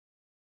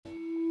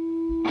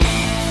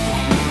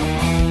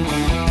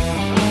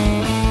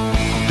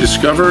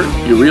Discover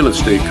your real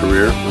estate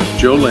career with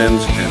Joe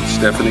Lenz and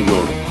Stephanie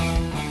Golden.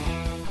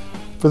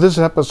 For this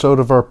episode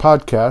of our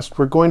podcast,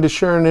 we're going to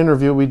share an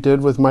interview we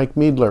did with Mike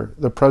Meidler,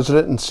 the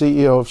president and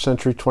CEO of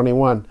Century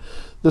 21.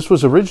 This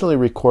was originally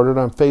recorded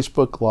on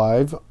Facebook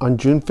Live on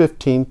June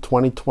 15,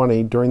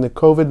 2020, during the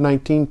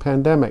COVID-19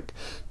 pandemic,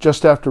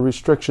 just after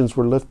restrictions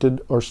were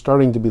lifted or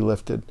starting to be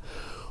lifted.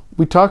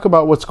 We talk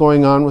about what's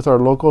going on with our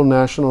local,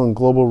 national, and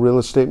global real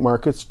estate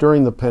markets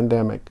during the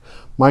pandemic.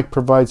 Mike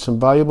provides some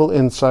valuable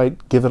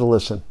insight. Give it a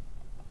listen.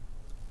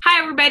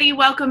 Hi, everybody.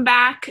 Welcome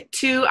back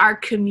to our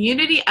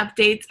community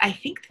updates. I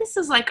think this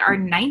is like our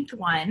 9th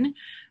one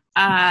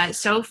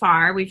so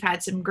far. We've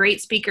had some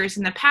great speakers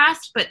in the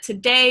past, but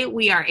today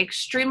we are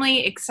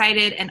extremely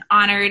excited and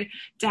honored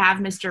to have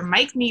Mr.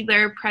 Mike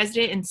Meidler,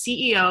 President and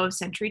CEO of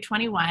Century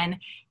 21,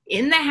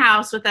 in the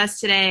house with us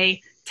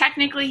today.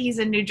 Technically, he's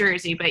in New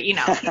Jersey, but he's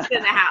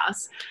in the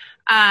house.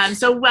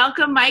 So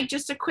welcome, Mike.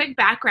 Just a quick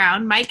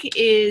background. Mike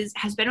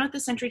has been with the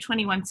Century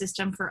 21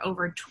 system for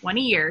over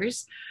 20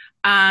 years.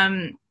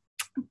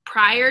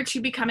 Prior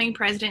to becoming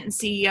president and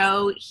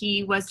CEO,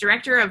 he was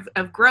director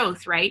of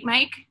growth, right,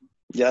 Mike?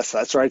 Yes,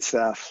 that's right,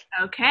 Steph.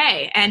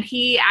 Okay. And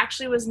he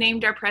actually was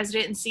named our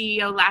president and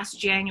CEO last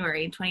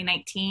January in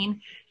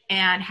 2019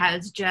 and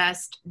has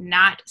just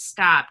not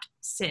stopped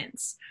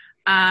since.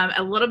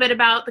 A little bit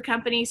about the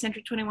company.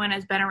 Century 21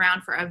 has been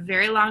around for a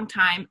very long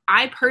time.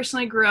 I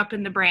personally grew up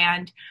in the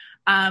brand.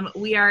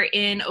 We are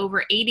in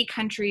over 80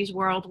 countries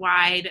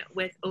worldwide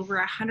with over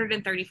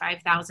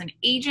 135,000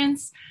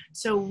 agents.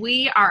 So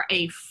we are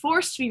a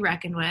force to be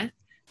reckoned with.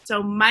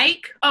 So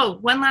Mike,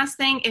 one last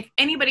thing. If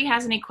anybody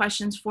has any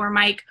questions for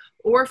Mike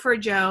or for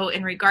Joe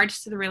in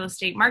regards to the real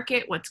estate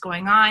market, what's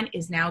going on,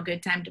 is now a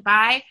good time to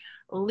buy?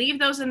 Leave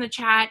those in the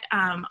chat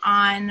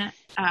on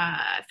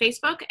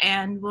Facebook,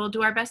 and we'll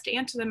do our best to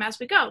answer them as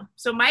we go.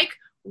 So Mike,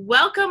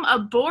 welcome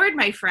aboard,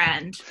 my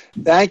friend.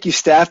 Thank you,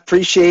 Steph.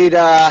 Appreciate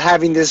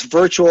having this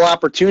virtual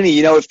opportunity.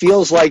 It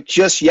feels like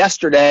just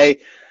yesterday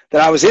that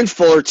I was in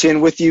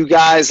Fullerton with you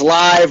guys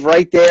live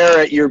right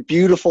there at your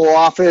beautiful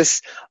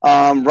office,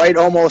 right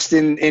almost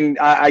in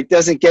it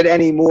doesn't get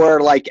any more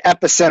like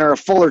epicenter of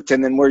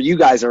Fullerton than where you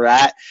guys are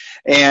at.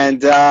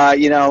 And,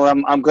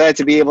 I'm glad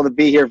to be able to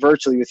be here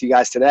virtually with you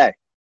guys today.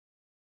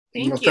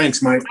 Thank you.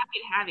 Thanks, Mike. Happy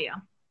to have you.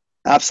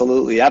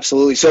 Absolutely.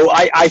 Absolutely. So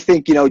I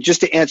think,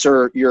 just to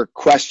answer your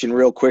question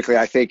real quickly,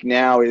 I think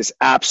now is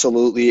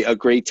absolutely a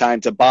great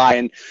time to buy.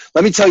 And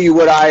let me tell you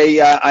what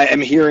I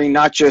am hearing,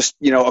 not just,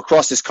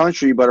 across this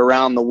country, but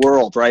around the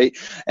world. Right.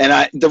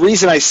 And the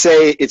reason I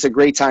say it's a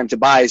great time to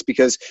buy is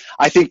because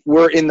I think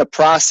we're in the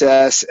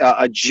process,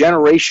 a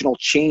generational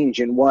change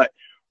in what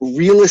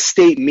real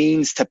estate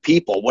means to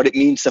people, what it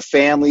means to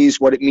families,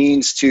 what it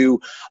means to,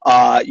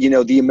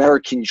 the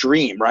American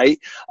dream, right?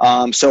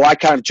 So I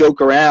kind of joke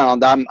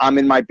around. I'm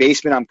in my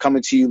basement. I'm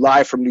coming to you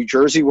live from New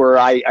Jersey, where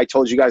I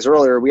told you guys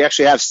earlier, we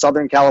actually have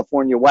Southern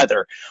California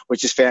weather,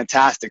 which is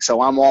fantastic. So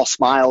I'm all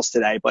smiles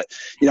today. But,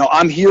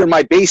 I'm here in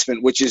my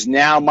basement, which is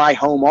now my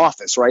home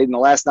office, right? In the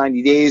last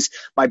 90 days,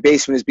 my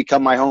basement has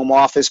become my home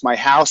office. My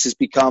house has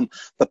become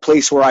the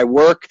place where I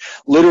work.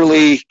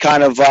 Literally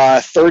kind of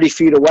 30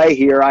 feet away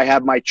here, I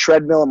have my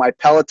treadmill and my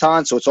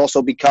Peloton, so it's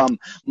also become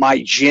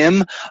my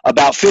gym.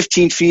 About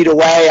 15 feet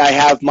away, I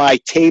have my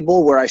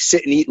table where I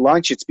sit and eat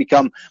lunch. It's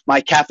become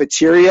my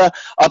cafeteria.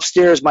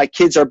 Upstairs, my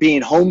kids are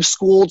being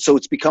homeschooled, so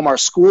it's become our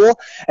school.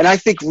 And I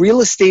think real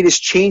estate is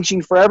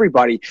changing for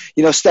everybody.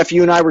 Steph,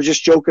 you and I were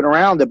just joking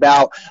around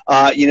about,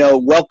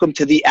 welcome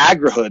to the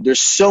agrihood.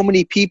 There's so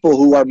many people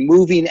who are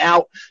moving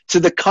out to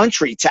the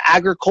country, to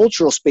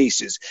agricultural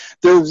spaces.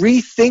 They're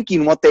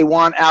rethinking what they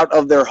want out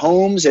of their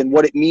homes and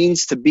what it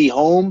means to be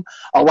home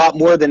a lot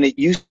more than it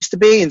used to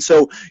be. And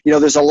so,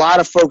 there's a lot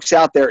of folks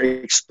out there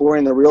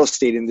exploring the real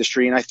estate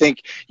industry. And I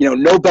think,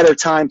 no better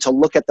time to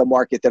look at the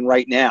market than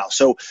right now.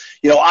 So,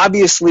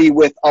 obviously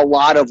with a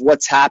lot of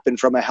what's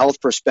happened from a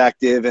health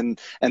perspective and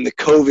the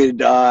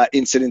COVID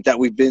incident that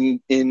we've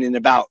been in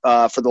about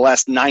for the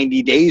last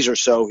 90 days or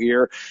so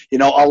here,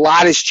 a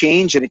lot has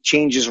changed and it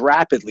changes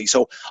rapidly.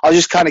 So I'll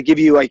just kind of give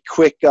you a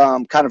quick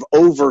kind of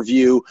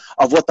overview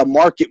of what the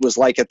market was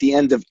like at the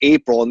end of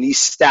April. And these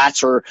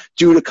stats are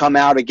due to come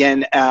out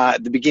again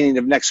at the beginning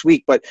of next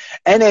week. But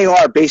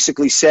NAR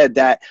basically said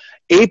that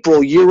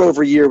April year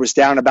over year was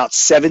down about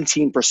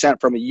 17%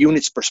 from a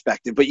units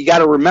perspective. But you got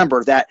to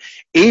remember that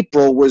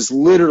April was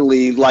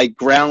literally like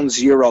ground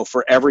zero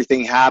for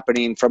everything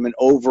happening from an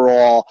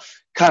overall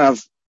kind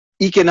of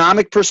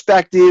economic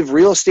perspective,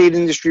 real estate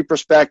industry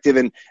perspective,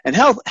 and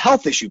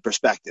health issue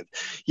perspective.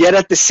 Yet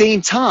at the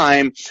same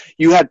time,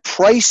 you had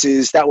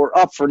prices that were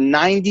up for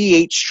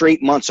 98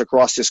 straight months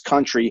across this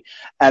country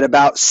at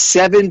about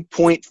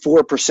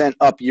 7.4%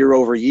 up year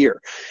over year.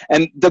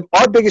 And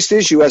our biggest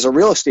issue as a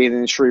real estate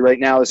industry right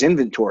now is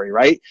inventory,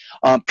 right?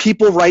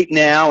 People right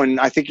now, and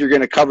I think you're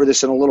going to cover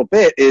this in a little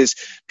bit, is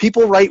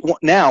people right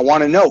now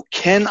want to know,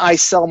 can I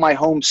sell my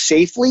home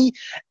safely?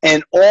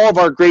 And all of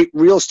our great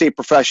real estate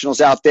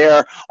professionals out there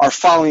there are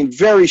following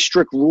very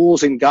strict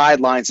rules and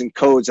guidelines and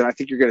codes. And I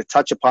think you're going to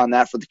touch upon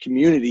that for the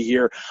community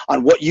here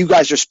on what you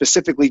guys are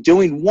specifically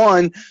doing.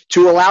 One,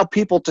 to allow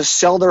people to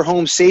sell their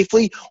homes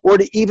safely or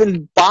to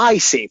even buy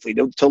safely,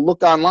 to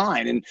look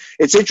online. And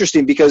it's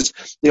interesting because,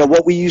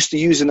 what we used to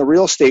use in the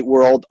real estate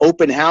world,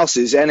 open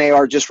houses,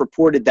 NAR just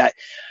reported that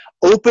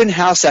open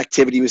house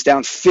activity was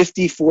down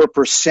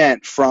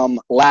 54% from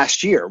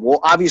last year. Well,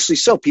 obviously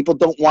so. People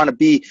don't want to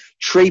be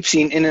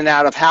traipsing in and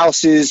out of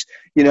houses,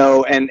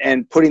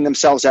 and putting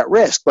themselves at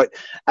risk. But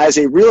as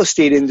a real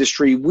estate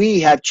industry, we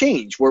have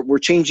changed. We're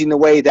changing the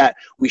way that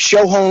we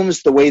show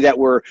homes, the way that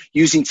we're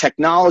using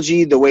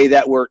technology, the way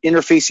that we're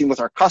interfacing with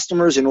our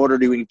customers in order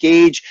to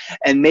engage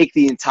and make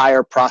the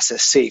entire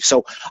process safe.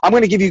 So I'm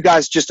going to give you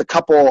guys just a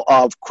couple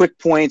of quick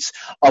points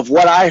of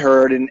what I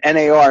heard. And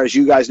NAR, as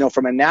you guys know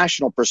from a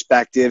national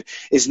perspective,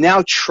 is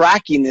now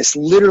tracking this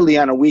literally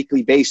on a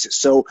weekly basis.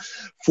 So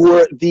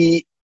for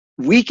the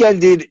week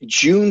ended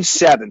June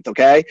 7th,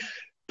 okay,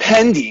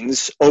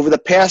 pendings over the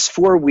past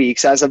 4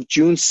 weeks as of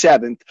June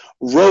 7th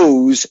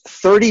rose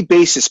 30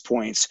 basis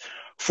points.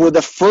 For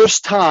the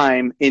first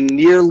time in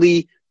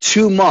nearly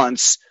 2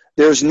 months,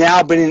 there's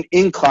now been an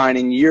incline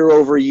in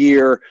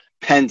year-over-year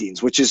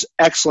pendings, which is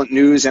excellent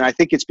news. And I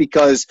think it's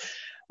because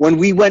when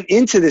we went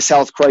into this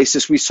health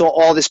crisis, we saw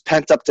all this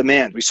pent-up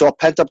demand. We saw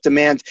pent-up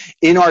demand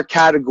in our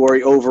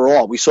category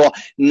overall. We saw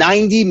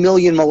 90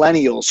 million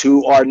millennials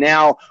who are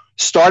now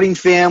starting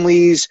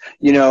families,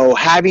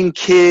 having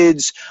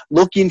kids,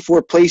 looking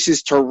for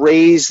places to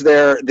raise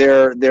their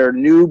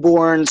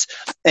newborns,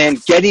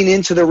 and getting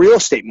into the real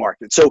estate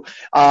market. So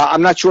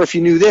I'm not sure if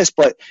you knew this,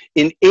 but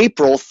in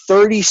April,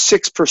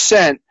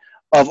 36%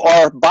 of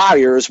our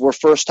buyers were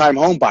first-time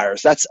home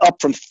buyers. That's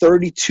up from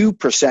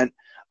 32%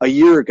 a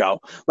year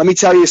ago. Let me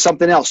tell you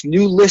something else.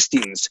 New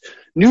listings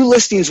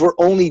were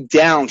only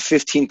down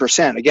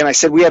 15%. Again, I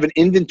said we have an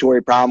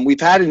inventory problem. We've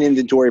had an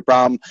inventory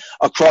problem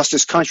across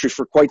this country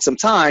for quite some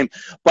time.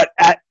 But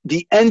at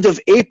the end of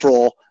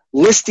April,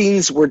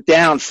 listings were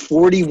down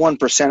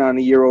 41% on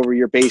a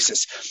year-over-year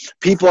basis.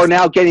 People are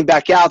now getting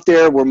back out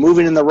there. We're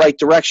moving in the right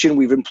direction.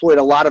 We've employed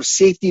a lot of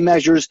safety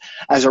measures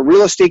as a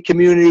real estate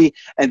community,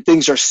 and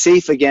things are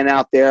safe again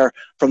out there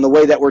from the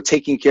way that we're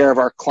taking care of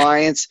our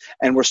clients,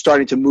 and we're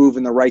starting to move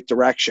in the right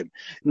direction.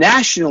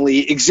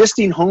 Nationally,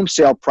 existing home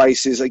sale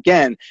prices,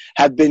 again,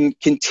 have been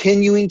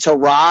continuing to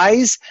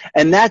rise,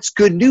 and that's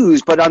good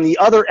news. But on the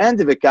other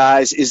end of it,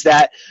 guys, is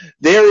that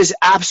there is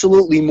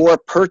absolutely more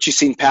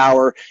purchasing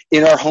power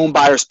in our home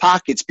buyers'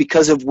 pockets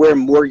because of where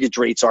mortgage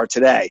rates are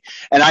today.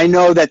 And I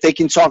know that they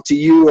can talk to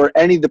you or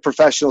any of the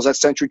professionals at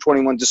Century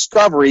 21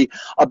 Discovery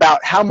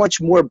about how much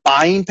more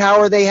buying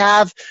power they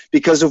have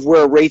because of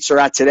where rates are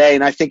at today.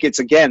 And I think it's,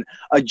 again,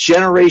 a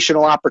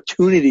generational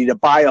opportunity to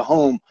buy a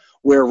home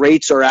where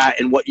rates are at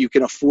and what you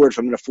can afford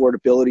from an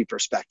affordability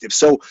perspective.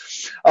 So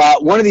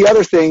one of the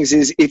other things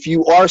is, if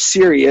you are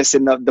serious,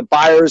 and the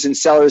buyers and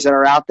sellers that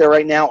are out there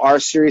right now are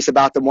serious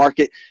about the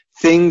market,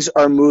 things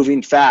are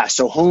moving fast.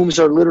 So homes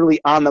are literally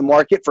on the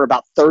market for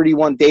about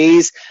 31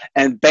 days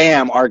and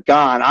bam, are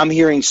gone. I'm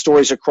hearing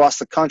stories across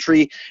the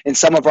country in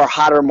some of our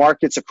hotter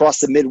markets across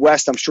the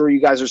Midwest. I'm sure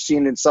you guys are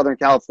seeing it in Southern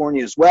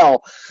California as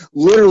well.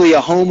 Literally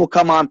a home will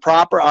come on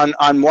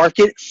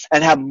market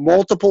and have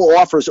multiple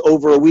offers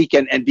over a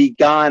weekend and be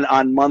gone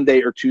on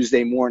Monday or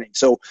Tuesday morning.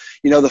 So,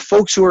 the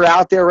folks who are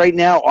out there right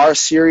now are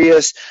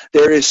serious.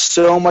 There is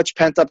so much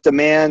pent-up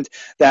demand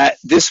that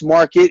this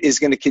market is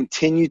going to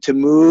continue to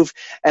move.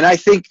 And I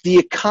think the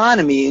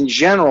economy in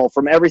general,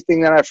 from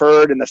everything that I've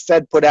heard, and the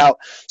Fed put out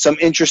some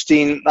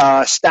interesting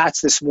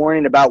stats this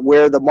morning about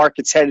where the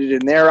market's headed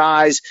in their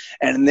eyes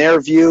and in their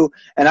view.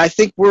 And I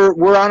think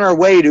we're on our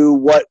way to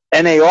what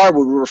NAR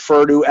would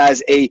refer to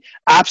as a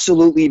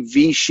absolutely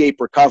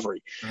V-shaped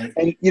recovery.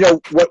 Right.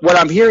 And what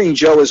I'm hearing,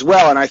 Joe, as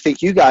well, and I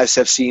think you guys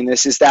have seen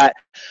this, is that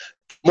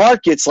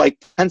markets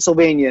like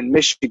Pennsylvania and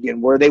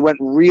Michigan, where they went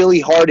really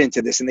hard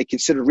into this and they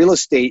considered real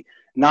estate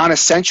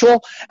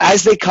non-essential,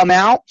 as they come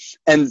out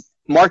and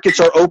markets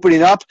are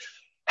opening up,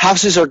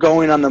 houses are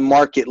going on the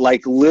market,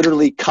 like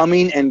literally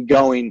coming and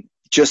going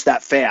just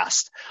that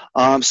fast.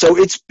 So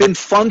it's been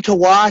fun to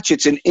watch.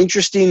 It's an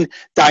interesting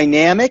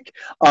dynamic.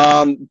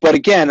 But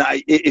again,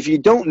 if you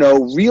don't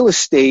know, real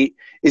estate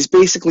is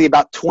basically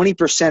about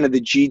 20% of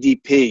the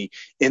GDP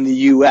in the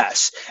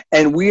U.S.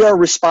 And we are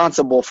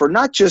responsible for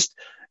not just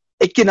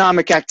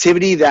economic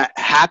activity that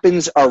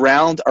happens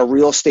around a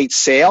real estate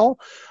sale,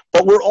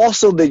 but we're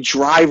also the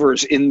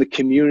drivers in the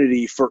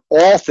community for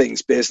all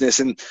things business.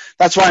 And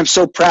that's why I'm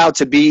so proud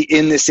to be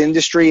in this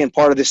industry and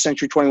part of the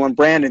Century 21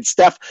 brand. And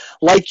Steph,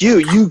 like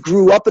you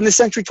grew up in the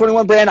Century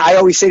 21 brand. I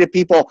always say to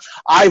people,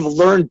 I've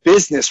learned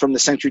business from the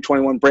Century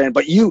 21 brand,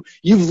 but you've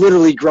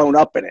literally grown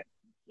up in it.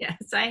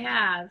 Yes, I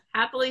have.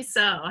 Happily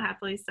so.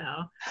 Happily so.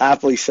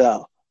 Happily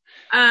so.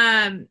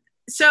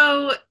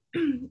 So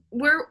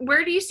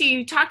where do you see,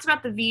 you talked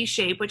about the V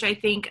shape, which I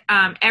think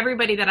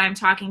everybody that I'm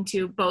talking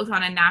to, both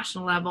on a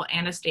national level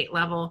and a state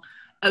level,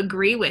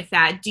 agree with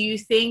that. Do you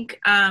think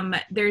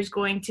there's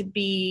going to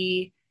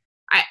be,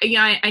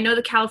 I know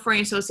the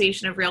California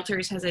Association of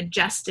Realtors has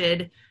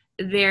adjusted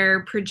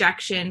their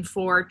projection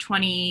for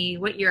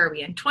what year are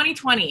we in?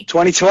 2020.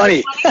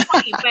 2020.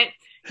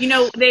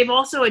 But they've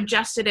also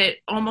adjusted it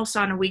almost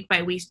on a week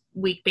by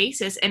week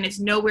basis, and it's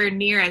nowhere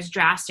near as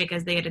drastic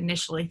as they had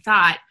initially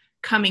thought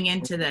coming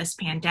into this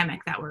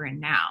pandemic that we're in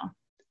now.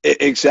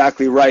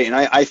 Exactly right. And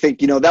I think,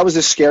 that was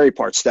the scary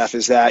part, Steph,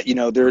 is that,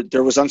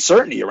 there was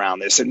uncertainty around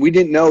this, and we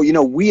didn't know,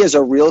 we as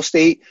a real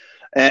estate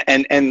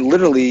and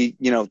literally,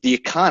 the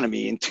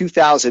economy in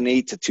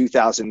 2008 to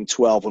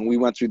 2012, when we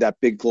went through that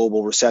big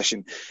global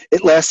recession,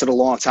 it lasted a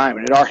long time,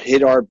 and it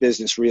hit our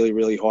business really,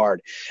 really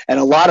hard. And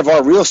a lot of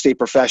our real estate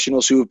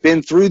professionals who have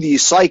been through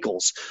these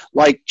cycles,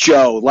 like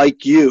Joe,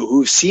 like you,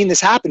 who've seen this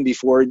happen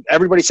before,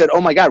 everybody said,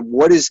 oh my God,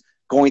 what is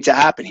going to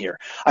happen here?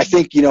 I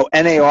think,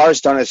 NAR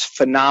has done a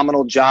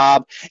phenomenal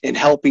job in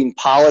helping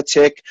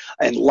politic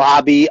and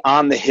lobby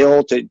on the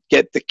Hill to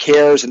get the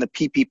CARES and the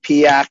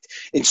PPP Act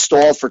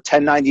installed for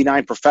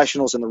 1099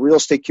 professionals in the real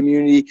estate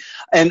community.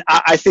 And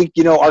I think,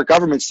 our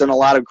government's done a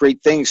lot of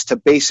great things to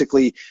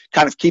basically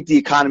kind of keep the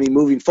economy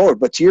moving forward.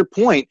 But to your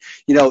point,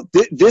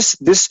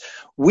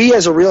 we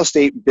as a real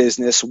estate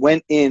business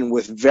went in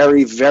with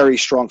very, very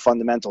strong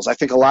fundamentals. I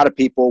think a lot of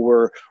people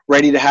were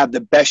ready to have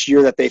the best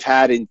year that they've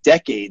had in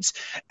decades.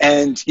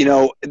 And,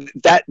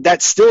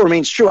 that still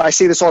remains true. I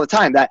say this all the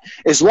time, that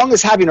as long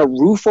as having a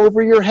roof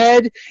over your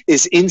head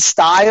is in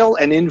style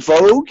and in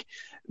vogue,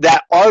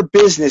 that our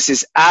business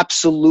is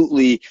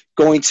absolutely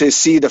going to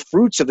see the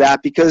fruits of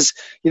that, because,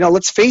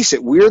 let's face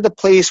it, we're the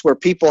place where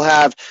people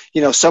have,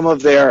 some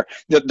of they're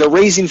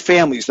raising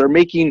families, they're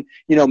making,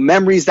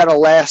 memories that'll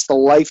last a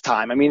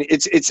lifetime. I mean,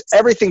 it's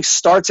everything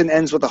starts and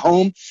ends with a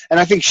home. And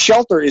I think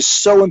shelter is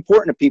so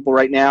important to people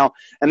right now.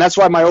 And that's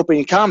why my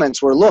opening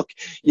comments were, look,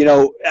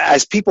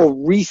 as people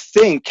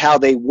rethink how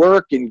they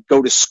work and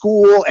go to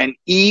school and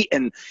eat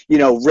and,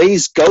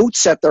 raise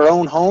goats at their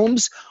own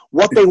homes,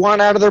 what they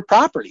want out of their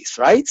properties,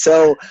 right?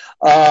 So,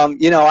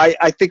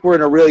 I think we're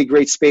in a really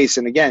great space.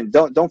 And again,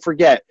 don't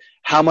forget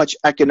how much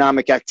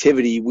economic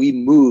activity we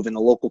move in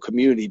the local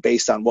community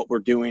based on what we're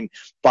doing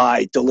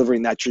by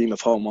delivering that dream of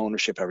home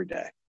ownership every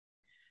day.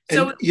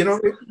 And,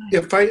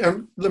 if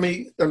let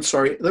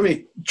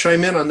me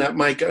chime in on that,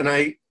 Mike. And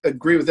I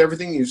agree with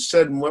everything you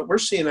said. And what we're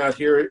seeing out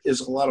here is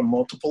a lot of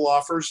multiple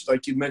offers,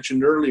 like you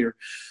mentioned earlier.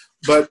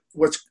 But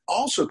what's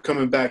also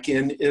coming back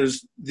in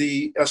is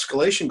the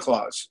escalation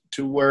clause,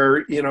 to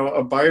where,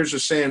 buyers are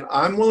saying,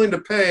 I'm willing to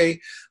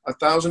pay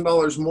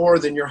 $1,000 more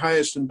than your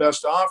highest and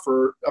best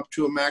offer up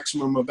to a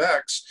maximum of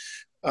X.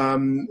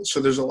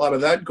 So there's a lot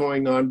of that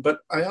going on.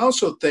 But I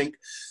also think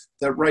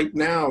that right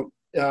now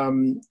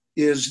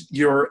is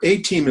your A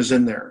team is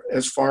in there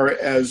as far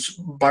as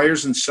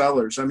buyers and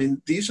sellers. I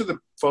mean, these are the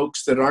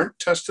folks that aren't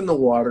testing the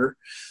water.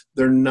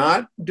 They're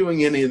not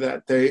doing any of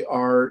that. They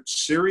are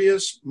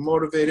serious,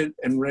 motivated,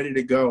 and ready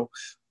to go,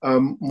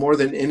 more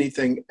than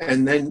anything.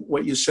 And then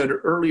what you said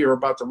earlier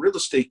about the real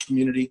estate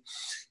community,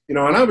 and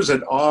I was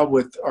at awe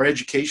with our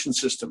education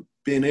system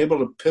being able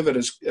to pivot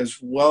as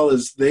well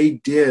as they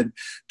did,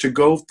 to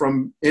go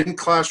from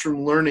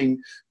in-classroom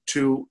learning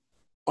to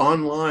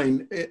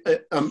online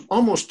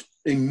almost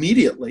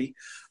immediately.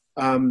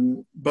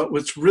 But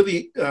what's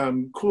really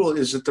cool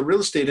is that the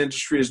real estate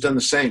industry has done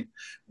the same.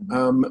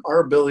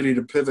 Our ability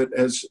to pivot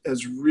has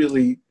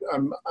really,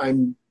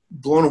 I'm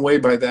blown away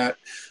by that,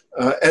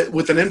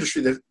 with an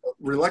industry that's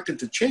reluctant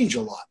to change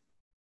a lot.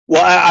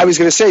 Well, I was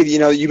going to say,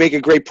 you make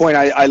a great point.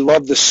 I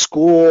love the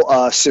school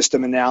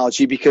system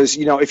analogy, because,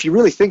 if you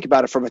really think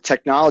about it from a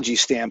technology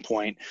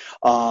standpoint,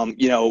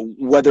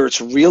 whether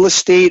it's real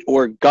estate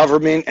or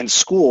government and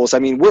schools, I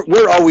mean,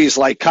 we're always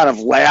like kind of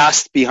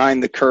last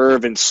behind the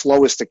curve and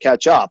slowest to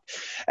catch up.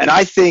 And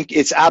I think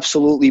it's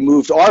absolutely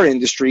moved our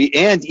industry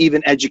and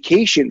even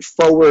education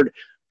forward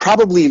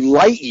probably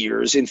light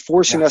years in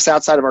forcing us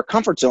outside of our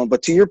comfort zone.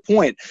 But to your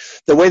point,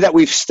 the way that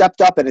we've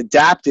stepped up and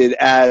adapted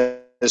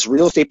as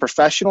real estate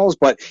professionals,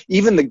 but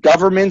even the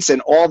governments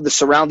and all of the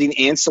surrounding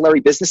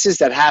ancillary businesses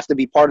that have to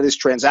be part of this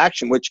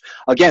transaction, which,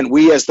 again,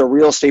 we as the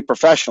real estate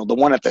professional, the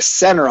one at the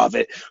center of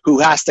it, who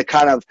has to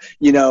kind of,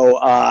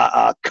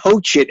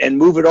 coach it and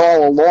move it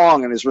all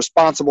along and is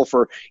responsible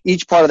for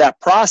each part of that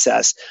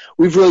process,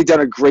 we've really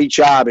done a great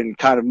job in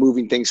kind of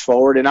moving things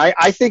forward. And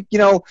I think,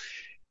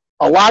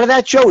 a lot of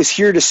that, Joe, is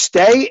here to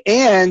stay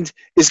and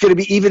is going to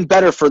be even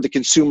better for the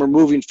consumer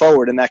moving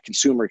forward in that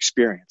consumer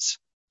experience.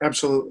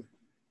 Absolutely.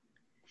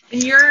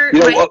 And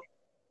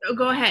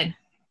go ahead.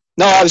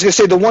 No, I was going to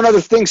say the one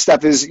other thing,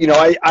 Steph, is,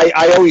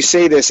 I always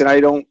say this, and I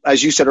don't,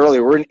 as you said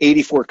earlier, we're in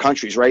 84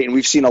 countries, right? And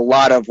we've seen a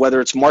lot of,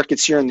 whether it's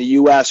markets here in the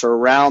U.S. or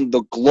around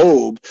the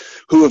globe,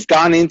 who have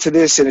gone into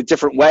this in a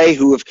different way,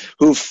 who've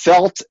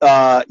felt,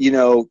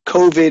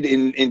 COVID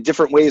in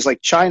different ways,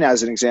 like China,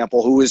 as an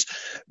example, who is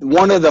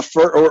one of the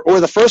first,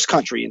 or the first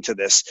country into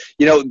this.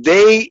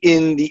 They,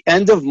 in the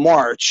end of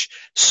March,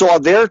 saw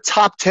their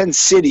top 10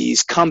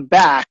 cities come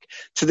back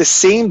to the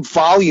same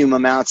volume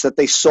amounts that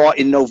they saw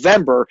in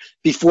November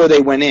before they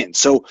went in.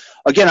 So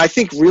again, I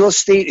think real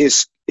estate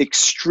is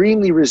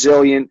extremely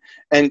resilient,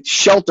 and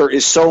shelter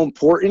is so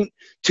important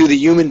to the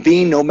human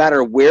being, no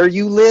matter where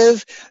you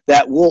live,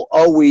 that will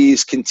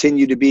always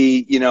continue to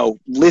be,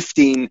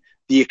 lifting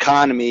the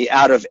economy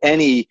out of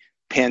any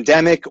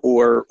pandemic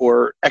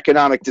or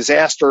economic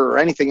disaster or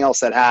anything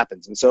else that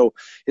happens. And so,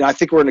 I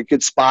think we're in a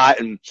good spot.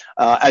 And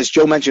as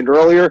Joe mentioned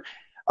earlier,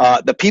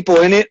 the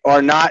people in it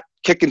are not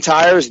kicking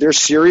tires. They're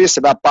serious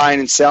about buying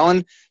and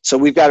selling. So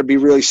we've got to be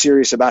really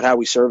serious about how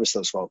we service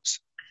those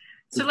folks.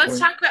 So let's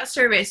talk about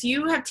service.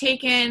 You have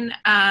taken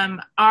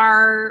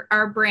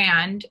our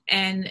brand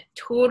and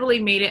totally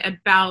made it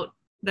about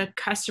the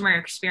customer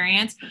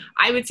experience.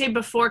 I would say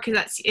before, because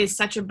that is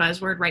such a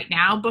buzzword right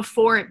now,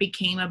 before it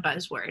became a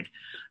buzzword.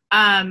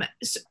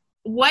 So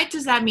what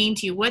does that mean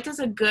to you? What does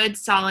a good,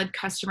 solid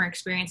customer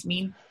experience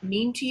mean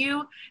to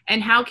you?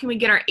 And how can we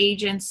get our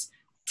agents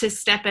to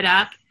step it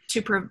up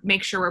to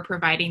make sure we're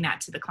providing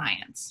that to the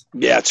clients?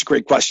 Yeah, it's a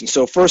great question.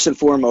 So first and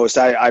foremost,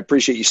 I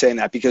appreciate you saying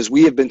that, because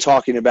we have been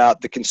talking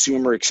about the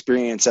consumer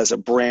experience as a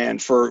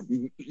brand for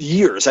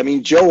years. I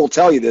mean, Joe will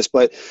tell you this,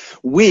 but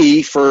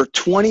we, for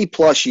 20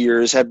 plus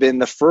years, have been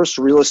the first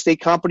real estate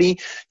company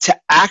to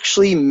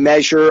actually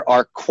measure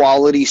our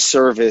quality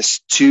service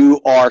to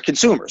our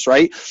consumers,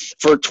 right?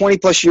 For 20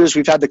 plus years,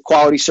 we've had the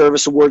Quality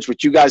Service Awards,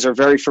 which you guys are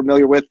very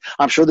familiar with.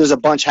 I'm sure there's a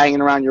bunch hanging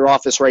around your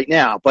office right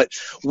now, but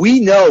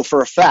we know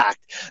for a fact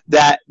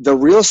that the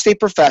real estate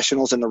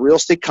professionals and the real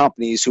estate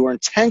companies who are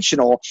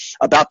intentional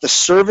about the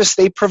service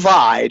they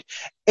provide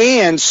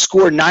and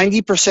score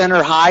 90%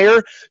 or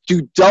higher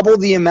do double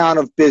the amount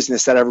of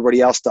business that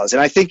everybody else does.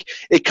 And I think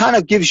it kind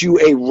of gives you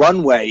a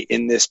runway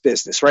in this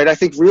business, right? I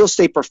think real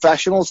estate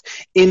professionals,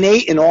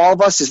 innate in all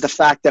of us is the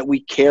fact that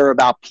we care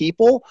about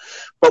people.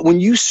 But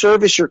when you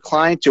service your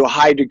client to a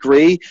high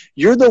degree,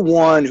 you're the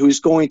one who's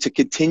going to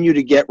continue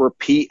to get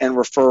repeat and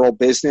referral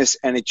business,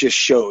 and it just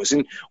shows.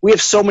 And we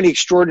have so many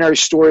extraordinary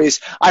stories.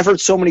 I've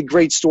heard so many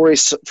great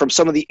stories from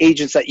some of the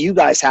agents that you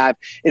guys have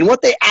and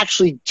what they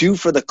actually do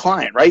for the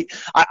client, right?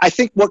 I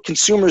think what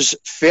consumers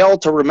fail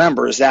to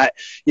remember is that,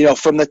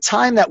 from the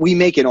time that we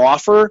make an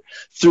offer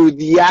through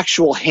the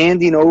actual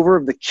handing over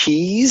of the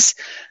keys,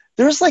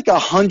 there's like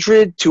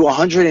 100 to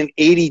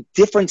 180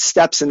 different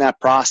steps in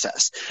that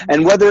process.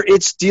 And whether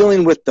it's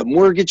dealing with the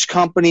mortgage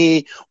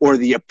company or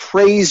the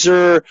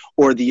appraiser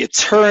or the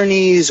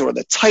attorneys or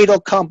the title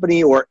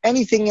company or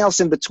anything else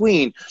in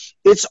between,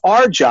 it's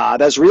our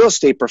job as real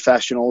estate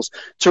professionals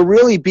to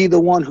really be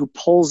the one who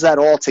pulls that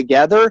all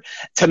together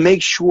to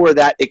make sure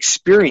that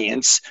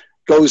experience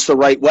goes the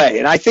right way.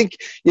 And I think,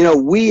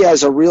 we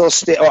as a real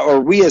estate,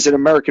 or we as an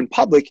American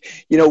public,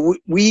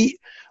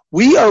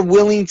 we are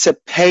willing to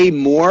pay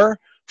more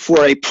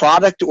for a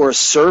product or a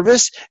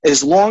service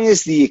as long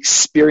as the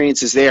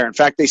experience is there. In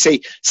fact, they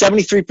say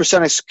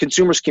 73% of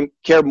consumers can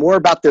care more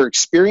about their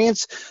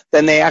experience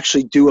than they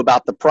actually do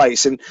about the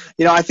price. And,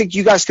 I think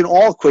you guys can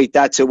all equate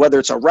that to whether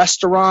it's a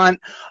restaurant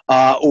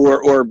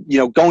or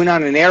going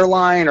on an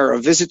airline or a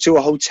visit to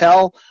a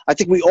hotel. I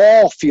think we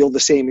all feel the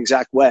same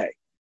exact way.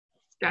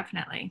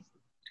 Definitely.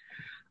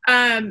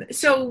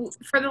 So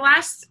for the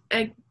last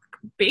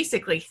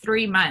basically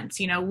 3 months,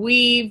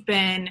 we've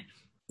been,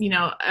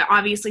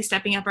 obviously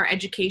stepping up our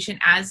education,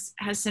 as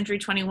has Century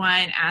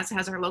 21, as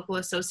has our local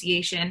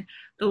association.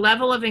 The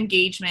level of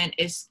engagement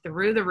is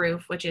through the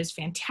roof, which is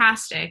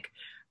fantastic.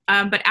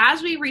 But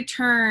as we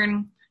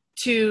return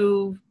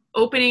to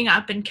opening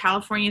up and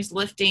California's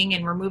lifting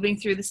and we're moving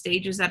through the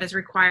stages that is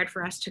required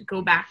for us to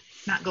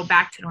not go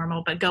back to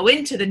normal, but go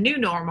into the new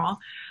normal,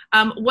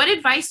 what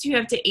advice do you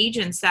have to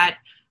agents that,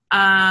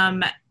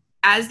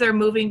 as they're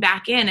moving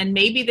back in, and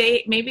maybe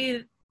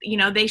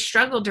they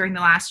struggled during the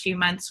last few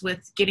months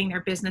with getting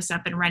their business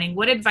up and running?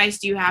 What advice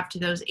do you have to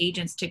those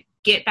agents to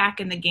get back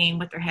in the game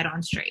with their head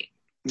on straight?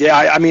 Yeah,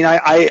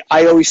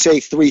 I always say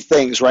three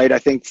things, right? I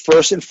think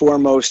first and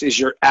foremost is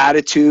your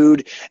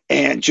attitude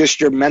and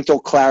just your mental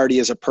clarity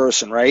as a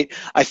person, right?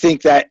 I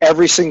think that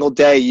every single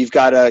day you've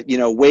got to,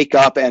 wake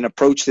up and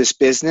approach this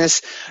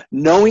business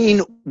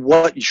knowing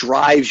what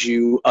drives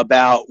you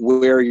about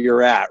where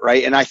you're at,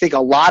 right? And I think a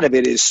lot of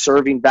it is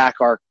serving back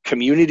our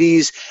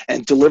communities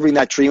and delivering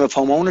that dream of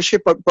home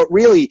ownership, but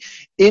really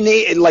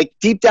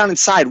deep down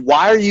inside,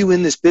 why are you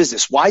in this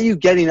business? Why are you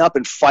getting up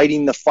and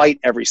fighting the fight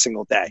every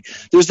single day?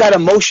 There's that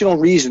emotional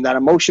reason, that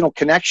emotional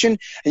connection,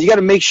 and you got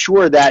to make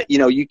sure that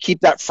you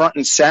keep that front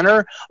and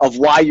center of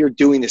why you're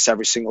doing this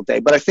every single day.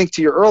 But I think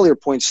to your earlier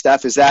point,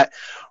 Steph, is that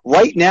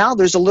right now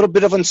there's a little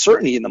bit of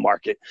uncertainty in the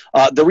market.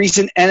 The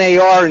reason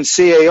NAR and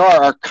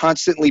CAR are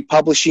constantly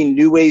publishing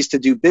new ways to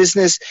do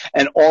business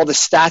and all the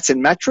stats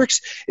and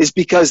metrics is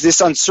because this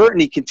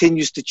uncertainty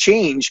continues to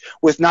change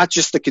with not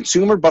just the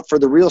consumer, but for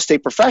the real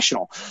estate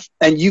professional.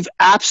 And you've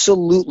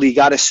absolutely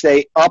got to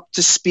stay up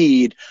to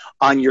speed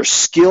on your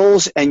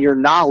skills and your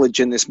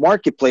knowledge in this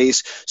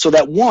marketplace so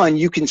that, one,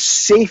 you can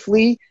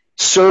safely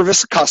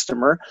service a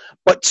customer,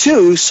 but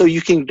two, so you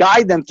can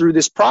guide them through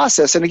this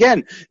process. And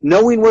again,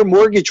 knowing where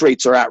mortgage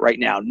rates are at right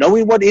now,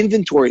 knowing what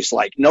inventory is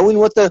like, knowing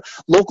what the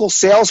local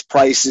sales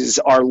prices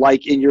are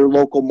like in your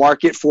local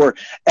market for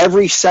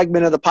every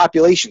segment of the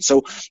population.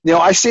 So,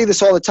 I say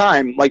this all the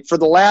time, like for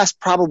the last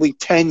probably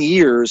 10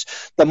 years,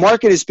 the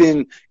market has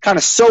been kind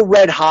of so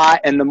red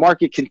hot and the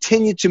market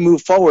continued to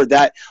move forward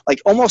that like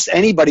almost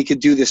anybody could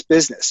do this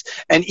business.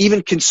 And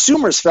even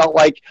consumers felt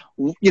like,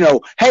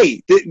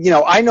 hey,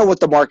 I know what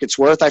the market's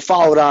worth. I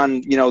follow it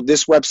on,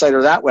 this website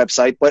or that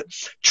website, but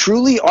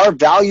truly our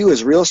value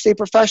as real estate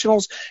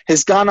professionals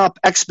has gone up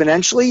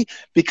exponentially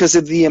because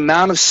of the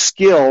amount of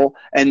skill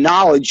and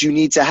knowledge you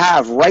need to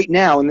have right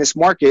now in this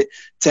market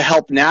to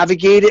help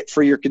navigate it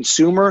for your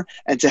consumer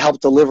and to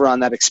help deliver on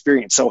that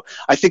experience. So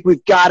I think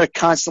we've got to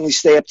constantly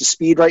stay up to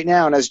speed right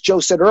now. And as Joe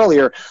said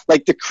earlier,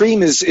 like the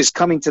cream is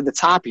coming to the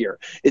top here.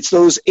 It's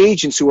those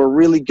agents who are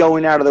really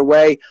going out of their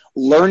way,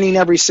 learning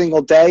every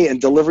single day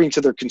and delivering to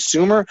their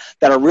consumer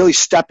that are really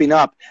stepping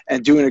up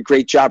and doing a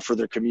great job for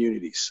their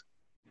communities.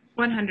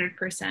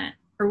 100%.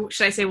 Or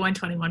should I say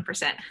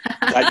 121%?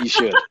 That you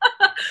should.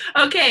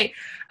 Okay.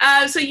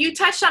 So you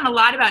touched on a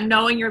lot about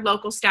knowing your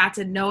local stats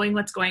and knowing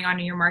what's going on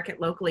in your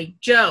market locally.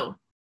 Joe.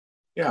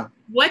 Yeah.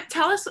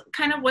 Tell us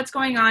kind of what's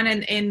going on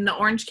in the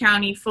Orange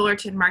County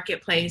Fullerton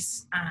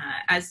marketplace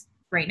as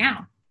right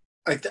now.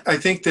 I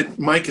think that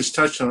Mike has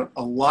touched on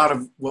a lot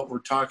of what we're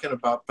talking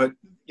about, but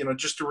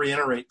just to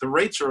reiterate, the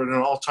rates are at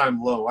an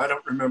all-time low. I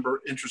don't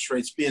remember interest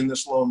rates being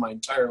this low in my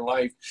entire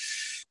life.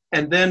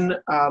 And then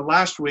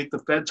last week, the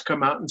Feds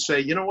come out and say,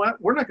 you know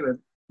what, we're not going to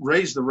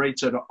raise the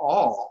rates at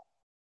all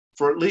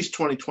for at least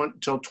 2020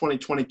 till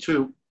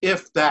 2022,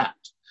 if that.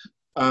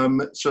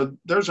 So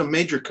there's a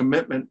major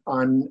commitment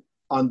on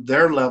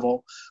their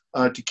level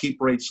to keep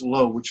rates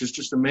low, which is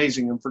just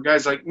amazing. And for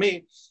guys like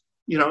me,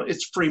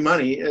 it's free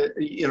money,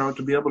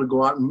 to be able to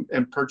go out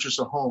and purchase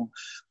a home.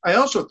 I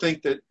also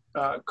think that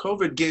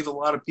COVID gave a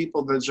lot of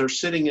people that are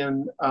sitting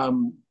in,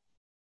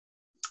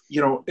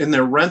 in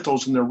their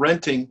rentals and they're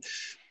renting,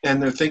 and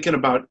they're thinking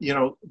about,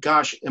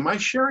 gosh, am I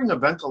sharing a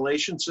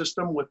ventilation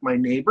system with my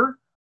neighbor?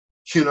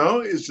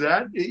 Is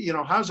that,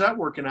 how's that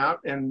working out?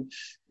 And,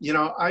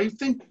 I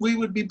think we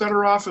would be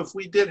better off if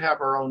we did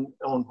have our own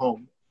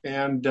home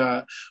and,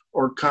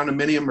 or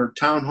condominium or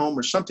townhome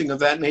or something of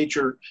that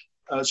nature.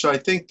 So I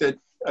think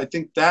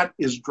that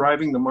is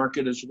driving the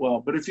market as well.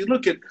 But if you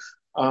look at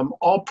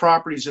all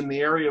properties in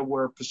the area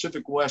where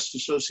Pacific West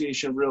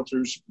Association of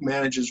Realtors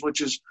manages,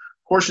 which is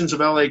portions of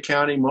LA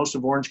County, most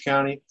of Orange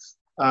County,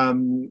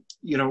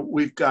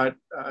 we've got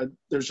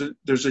there's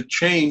a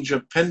change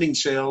of pending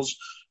sales.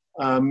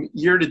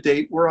 Year to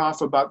date, we're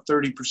off about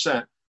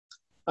 30%.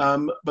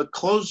 But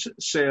closed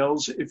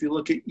sales, if you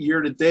look at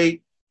year to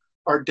date,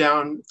 are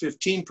down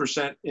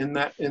 15%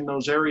 in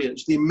those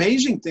areas. The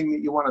amazing thing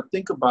that you want to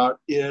think about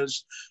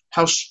is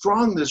how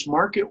strong this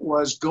market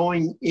was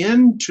going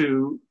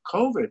into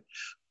COVID.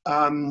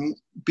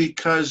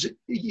 Because,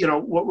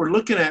 what we're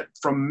looking at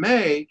from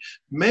May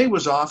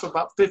was off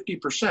about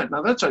 50%.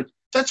 Now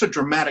that's a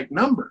dramatic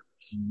number.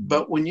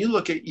 But when you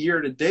look at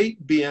year to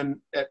date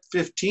being at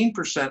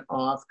 15%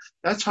 off,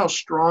 that's how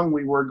strong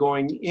we were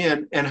going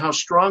in and how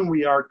strong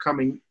we are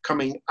coming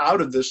out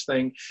of this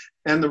thing,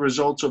 and the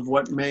results of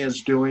what May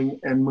is doing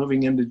and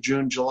moving into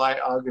June, July,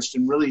 August.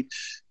 And really,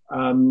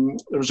 there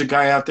was a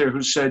guy out there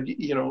who said,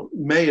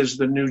 May is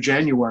the new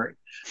January.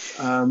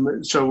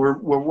 So we're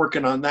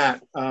working on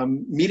that.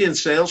 Median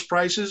sales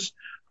prices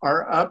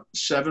are up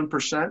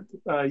 7%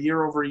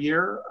 year over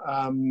year,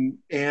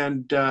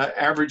 and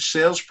average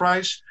sales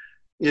price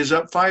is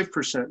up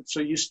 5%. So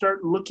you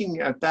start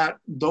looking at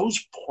those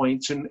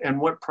points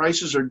and what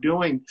prices are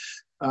doing,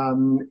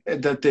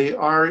 that they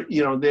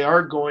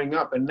are going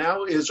up. And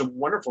now is a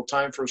wonderful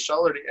time for a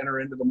seller to enter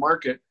into the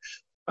market.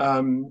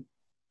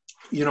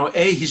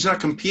 He's not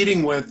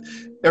competing with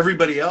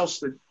everybody else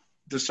that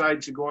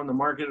decides to go on the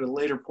market at a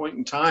later point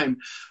in time.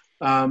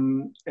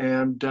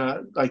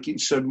 Like you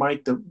said,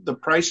 Mike, the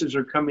prices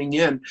are coming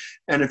in.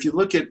 And if you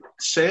look at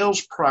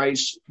sales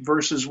price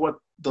versus what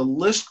the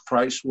list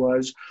price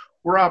was,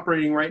 we're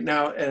operating right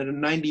now at a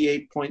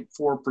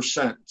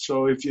 98.4%.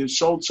 So if you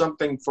listed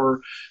something for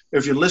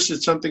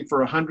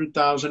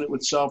 $100,000, it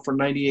would sell for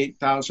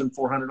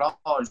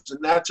 $98,400,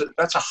 and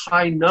that's a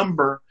high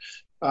number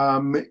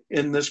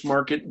in this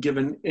market,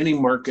 given any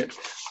market.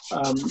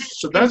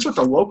 So that's what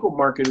the local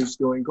market is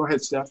doing. Go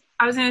ahead, Steph.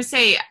 I was going to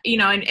say,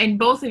 and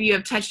both of you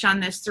have touched on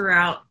this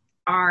throughout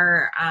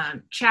our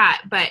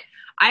chat, but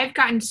I've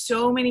gotten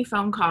so many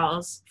phone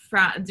calls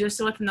from just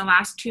within the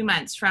last 2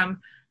 months from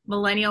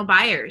millennial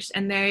buyers,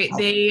 and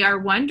they are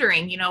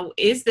wondering,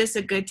 is this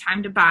a good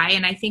time to buy?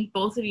 And I think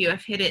both of you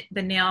have hit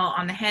the nail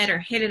on the head, or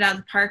hit it out of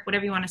the park,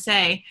 whatever you want to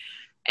say,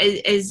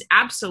 is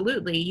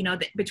absolutely,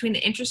 between the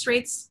interest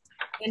rates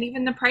and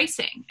even the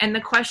pricing. And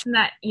the question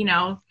that,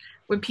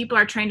 when people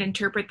are trying to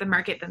interpret the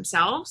market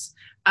themselves,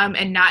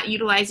 and not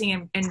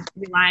utilizing and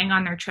relying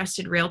on their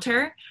trusted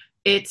realtor,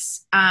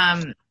 it's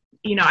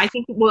I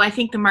think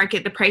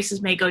the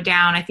prices may go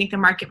down. I think the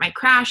market might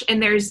crash,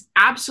 and there's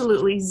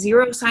absolutely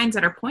zero signs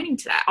that are pointing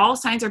to that. All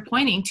signs are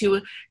pointing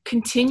to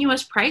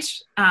continuous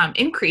price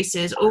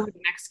increases over the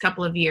next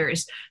couple of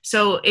years.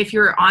 So if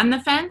you're on the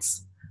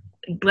fence,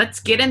 let's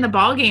get in the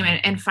ball game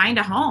and find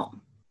a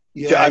home.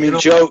 Yeah, I mean,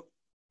 Joe.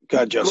 Go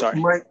ahead, Joe. Sorry,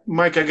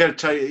 Mike. I got to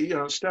tell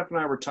you, Steph and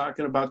I were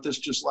talking about this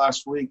just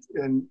last week,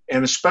 and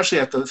especially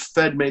after the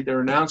Fed made their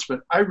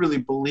announcement, I really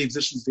believe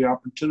this is the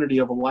opportunity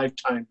of a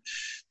lifetime,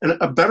 and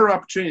a better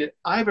opportunity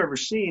I've ever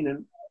seen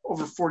in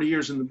over 40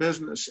 years in the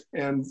business.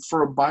 And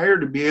for a buyer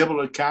to be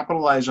able to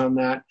capitalize on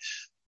that,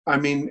 I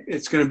mean,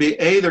 it's going to be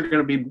they're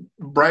going to be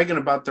bragging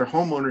about their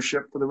home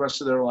ownership for the rest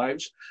of their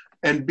lives,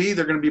 and B,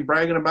 they're going to be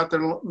bragging about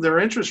their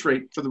interest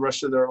rate for the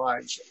rest of their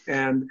lives.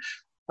 And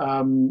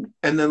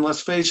then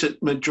let's face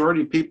it,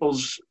 majority of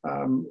people's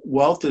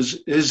wealth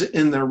is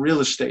in their real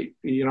estate.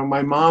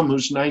 My mom,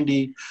 who's in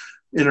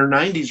her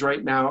 90s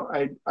right now,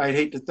 I'd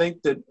hate to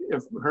think that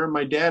if her and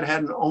my dad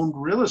hadn't owned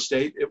real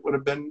estate, it would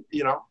have been,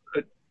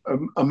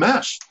 a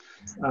mess.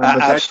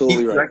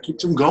 Absolutely right. That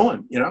keeps them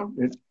going,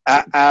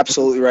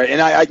 Absolutely right.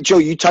 And Joe,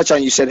 you touched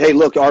on, you said, hey,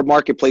 look, our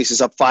marketplace is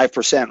up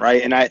 5%,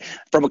 right? And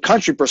from a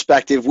country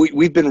perspective,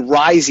 we've been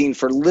rising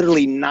for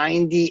literally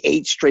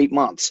 98 straight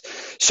months.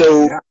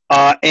 So,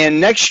 and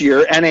next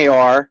year,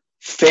 NAR,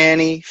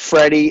 Fannie,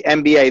 Freddie,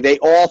 MBA, they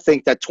all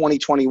think that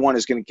 2021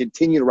 is going to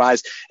continue to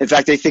rise. In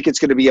fact, they think it's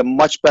going to be a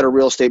much better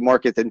real estate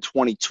market than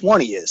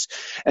 2020 is.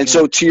 And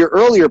so to your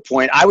earlier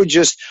point, I would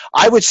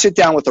sit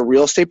down with a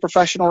real estate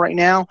professional right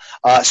now.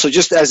 So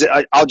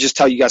I'll just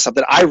tell you guys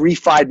something. I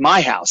refied my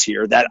house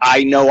here that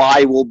I know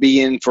I will be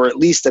in for at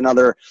least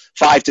another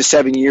 5 to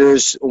 7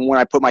 years when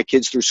I put my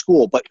kids through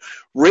school. But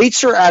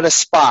rates are at a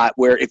spot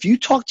where if you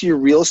talk to your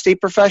real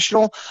estate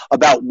professional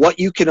about what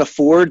you can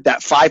afford, that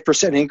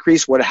 5%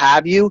 increase, what have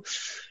you,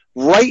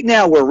 right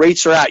now where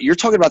rates are at, you're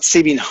talking about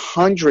saving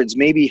hundreds,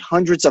 maybe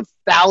hundreds of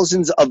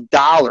thousands of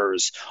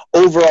dollars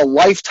over a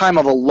lifetime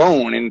of a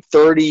loan in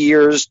 30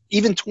 years,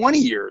 even 20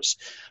 years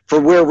for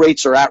where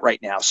rates are at right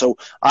now. So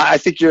I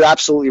think you're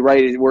absolutely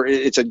right.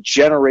 It's a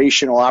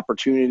generational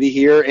opportunity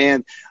here.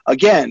 And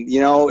again,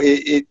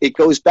 it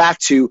goes back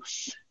to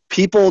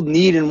people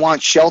need and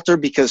want shelter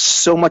because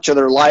so much of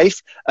their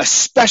life,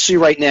 especially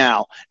right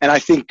now, and I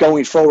think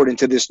going forward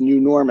into this new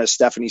norm, as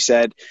Stephanie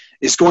said,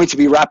 is going to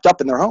be wrapped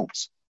up in their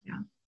homes. Yeah.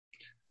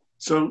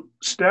 So,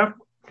 Steph,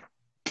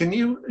 can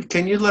you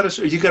let us?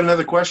 You got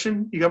another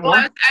question? You got more?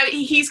 Well,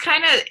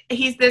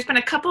 there's been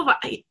a couple of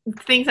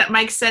things that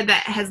Mike said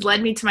that has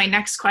led me to my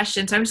next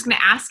question, so I'm just going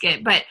to ask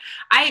it. But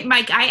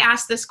Mike, I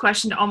asked this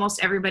question to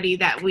almost everybody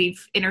that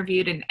we've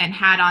interviewed and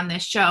had on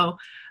this show,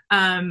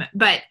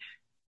 but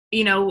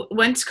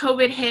once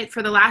COVID hit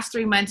for the last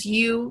 3 months,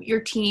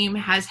 your team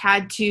has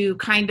had to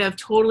kind of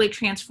totally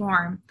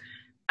transform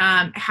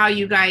how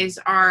you guys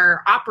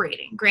are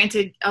operating.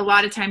 Granted, a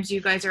lot of times you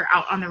guys are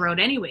out on the road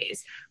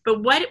anyways,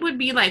 but what would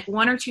be like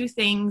one or two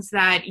things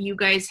that you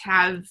guys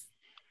have,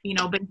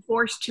 been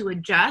forced to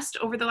adjust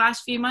over the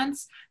last few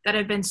months that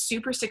have been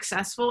super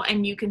successful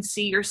and you can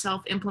see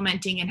yourself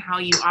implementing in how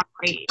you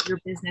operate your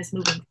business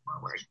moving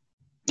forward?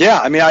 Yeah,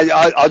 I mean,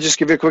 I'll just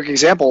give you a quick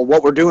example of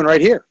what we're doing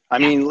right here. I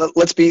mean,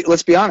 let's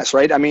be honest,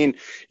 right? I mean,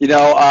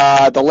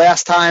 the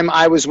last time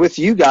I was with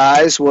you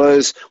guys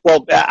was,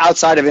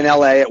 outside of in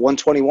LA at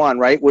 121,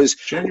 right? Was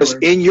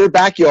in your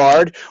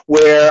backyard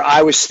where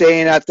I was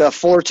staying at the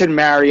Fullerton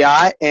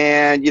Marriott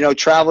and,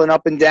 traveling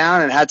up and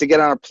down and had to get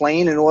on a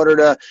plane in order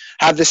to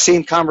have the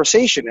same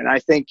conversation. And I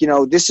think,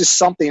 this is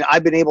something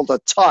I've been able to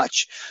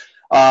touch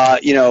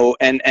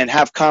and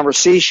have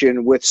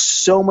conversation with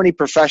so many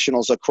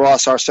professionals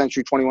across our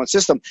Century 21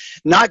 system,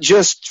 not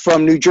just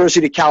from New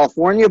Jersey to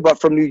California,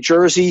 but from New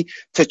Jersey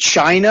to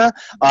China,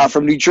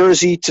 from New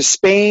Jersey to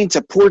Spain,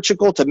 to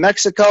Portugal, to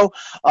Mexico.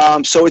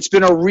 So it's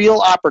been a real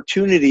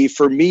opportunity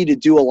for me to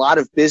do a lot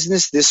of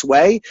business this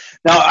way.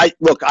 Now,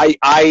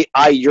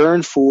 I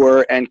yearn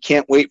for and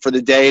can't wait for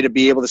the day to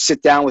be able to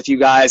sit down with you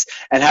guys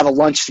and have a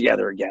lunch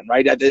together again,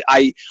 right?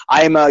 I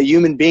am a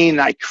human being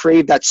and I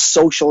crave that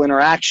social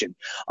interaction.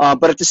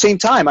 But at the same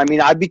time, I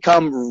mean, I've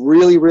become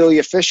really, really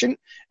efficient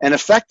and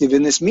effective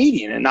in this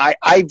medium. And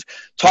I've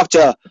talked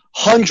to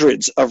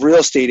hundreds of real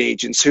estate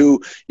agents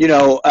who,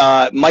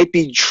 might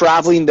be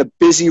traveling the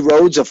busy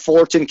roads of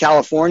Fullerton,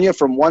 California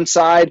from one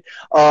side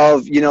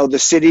of, the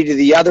city to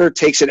the other. It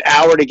takes an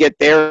hour to get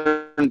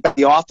there and back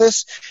to the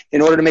office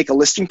in order to make a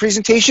listing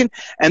presentation.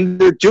 And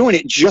they're doing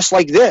it just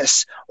like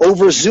this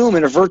over Zoom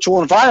in a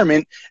virtual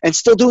environment and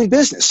still doing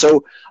business.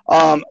 So,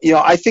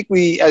 I think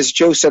as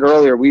Joe said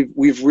earlier,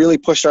 we've really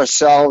pushed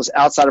ourselves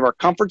outside of our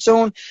comfort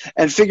zone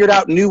and figured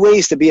out new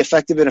ways to be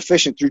effective and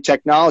efficient through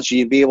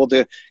technology and be able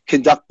to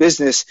conduct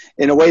business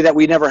in a way that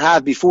we never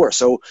have before.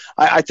 So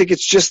I think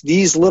it's just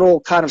these little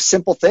kind of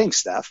simple things,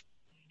 Steph.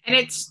 And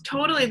it's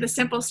totally the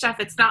simple stuff.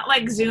 It's not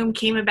like Zoom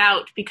came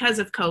about because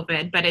of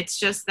COVID, but it's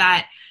just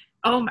that,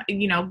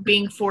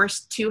 being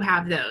forced to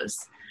have those.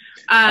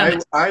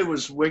 I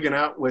was wigging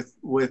out with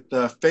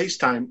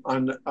FaceTime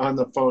on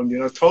the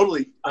phone,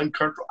 totally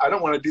uncomfortable. I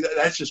don't want to do that.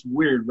 That's just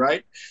weird,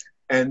 right?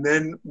 And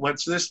then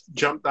once this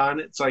jumped on,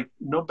 it's like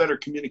no better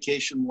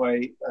communication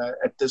way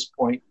at this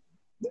point,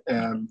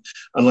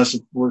 unless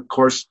we're, of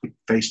course,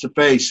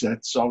 face-to-face.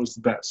 That's always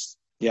the best.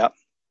 Yeah.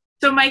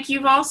 So, Mike,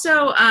 you've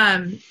also,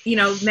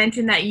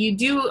 mentioned that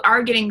you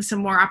are getting some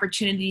more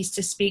opportunities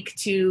to speak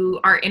to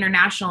our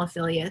international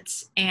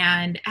affiliates.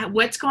 And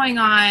what's going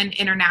on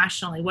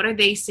internationally? What are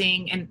they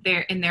seeing in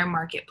their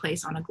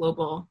marketplace on a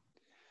global?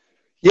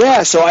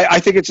 Yeah, so I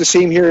think it's the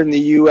same here in the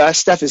U.S.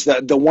 Steph, is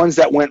the ones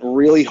that went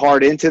really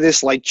hard into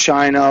this, like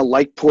China,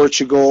 like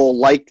Portugal,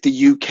 like the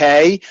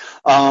U.K.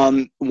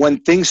 When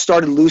things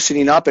started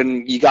loosening up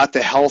and you got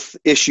the health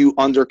issue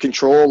under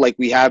control, like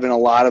we have in a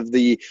lot of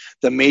the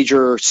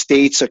major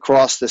states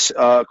across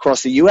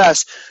the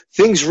U.S.,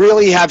 things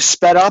really have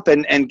sped up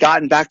and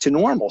gotten back to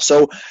normal.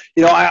 So,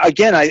 I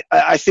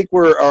think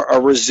we're a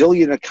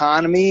resilient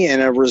economy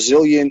and a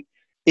resilient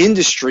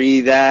industry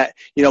that,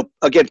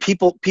 again,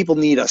 people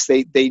need us.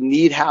 They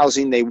need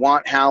housing. They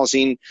want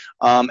housing.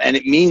 And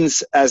it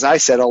means, as I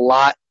said, a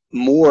lot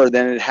more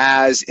than it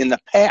has in the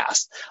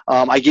past.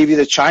 I gave you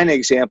the China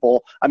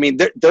example. I mean,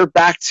 they're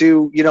back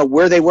to,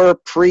 where they were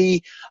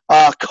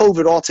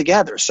pre-COVID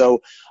altogether.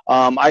 So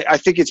I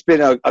think it's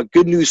been a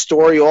good news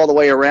story all the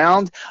way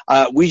around.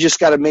 We just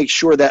got to make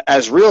sure that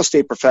as real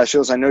estate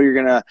professionals, I know you're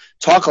going to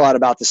talk a lot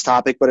about this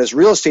topic, but as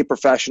real estate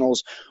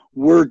professionals,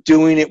 we're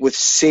doing it with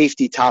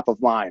safety top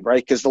of mind,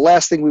 right? Because the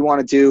last thing we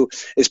want to do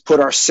is put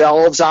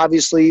ourselves,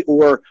 obviously,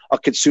 or a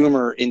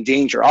consumer in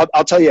danger.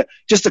 I'll tell you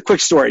just a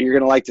quick story. You're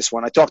going to like this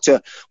one. I talked to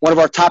one of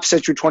our top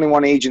Century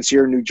 21 agents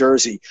here in New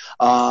Jersey,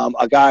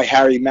 a guy,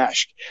 Harry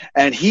Mesh,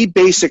 and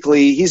he's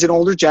an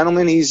older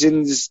gentleman. He's in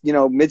his,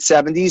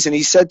 mid-70s, and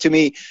he said to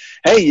me,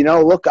 hey,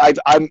 look,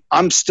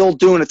 I'm still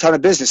doing a ton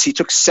of business. He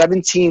took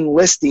 17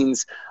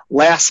 listings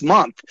last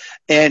month,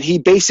 and he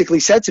basically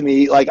said to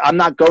me, like, I'm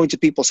not going to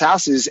people's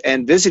houses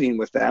and visiting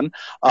with them.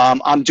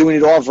 I'm doing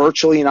it all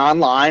virtually and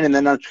online, and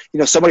then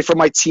somebody from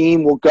my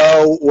team will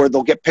go, or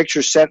they'll get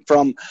pictures sent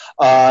from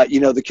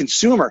the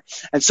consumer.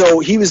 And so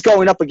he was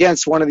going up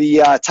against one of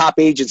the top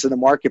agents in the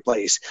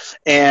marketplace,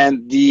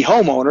 and the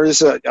homeowner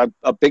is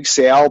a big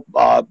sale,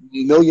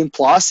 million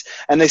plus,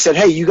 and they said,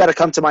 hey, you got to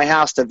come to my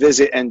house to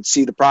visit and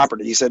see the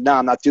property. He said, no,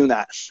 I'm not doing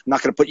that. I'm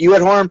not going to put you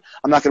at harm.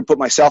 I'm not going to put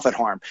myself at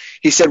harm.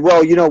 He said,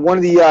 well, one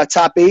of the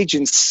top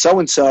agents,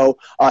 so-and-so,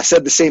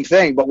 said the same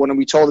thing, but when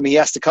we told him he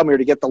has to come here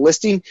to get the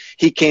listing,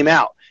 he came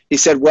out. He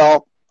said,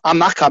 well, I'm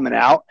not coming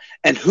out,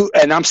 and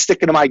I'm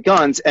sticking to my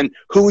guns, and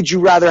who would you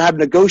rather have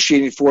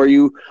negotiating for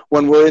you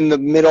when we're in the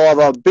middle of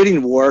a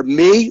bidding war,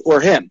 me or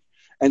him?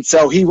 And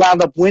so he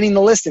wound up winning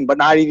the listing, but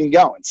not even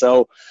going.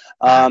 So,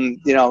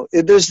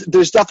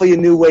 there's definitely a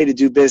new way to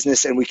do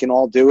business, and we can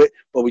all do it,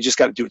 but we just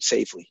got to do it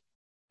safely.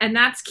 And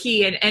that's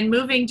key. And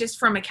moving just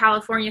from a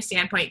California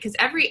standpoint, because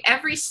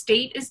every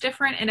state is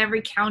different and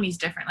every county is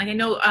different. Like I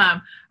know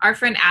our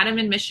friend Adam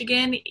in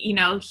Michigan,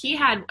 he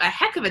had a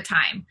heck of a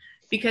time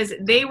because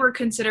they were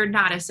considered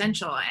not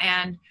essential.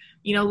 And,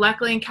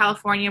 luckily in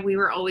California, we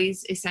were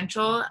always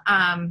essential.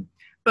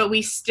 But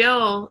we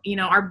still,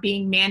 are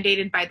being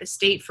mandated by the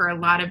state for a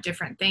lot of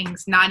different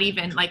things, not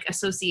even like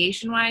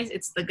association wise.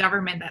 It's the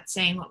government that's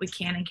saying what we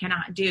can and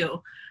cannot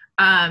do.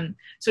 And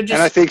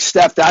I think,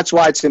 Steph, that's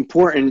why it's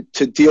important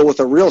to deal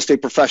with a real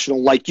estate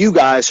professional like you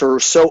guys who are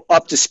so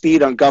up to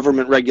speed on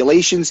government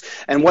regulations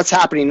and what's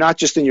happening, not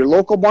just in your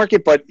local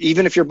market, but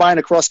even if you're buying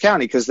across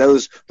county, because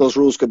those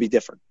rules could be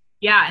different.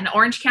 Yeah. And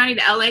Orange County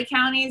to LA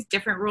counties,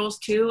 different rules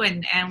too.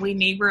 And we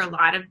neighbor a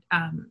lot of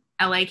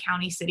LA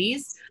county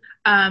cities.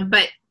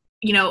 But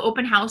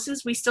open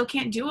houses, we still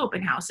can't do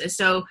open houses.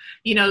 So,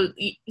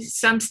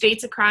 some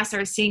states across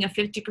are seeing a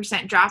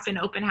 50% drop in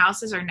open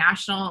houses, or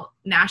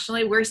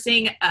nationally, we're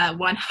seeing a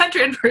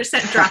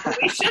 100% drop.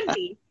 We should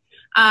be.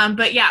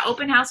 But yeah,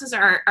 open houses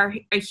are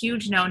a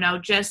huge no-no.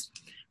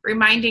 Just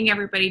reminding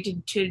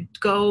everybody to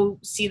go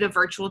see the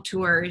virtual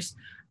tours.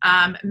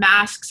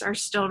 Masks are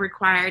still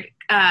required.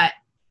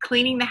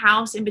 Cleaning the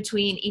house in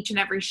between each and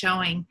every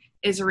showing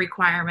is a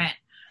requirement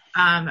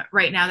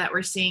right now that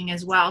we're seeing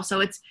as well. So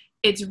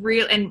it's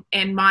real,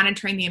 and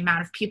monitoring the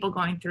amount of people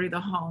going through the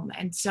home.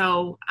 And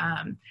so,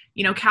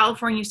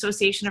 California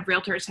Association of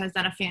Realtors has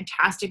done a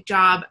fantastic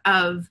job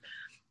of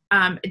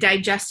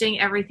digesting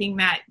everything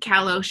that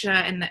Cal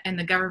OSHA and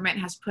the government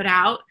has put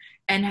out,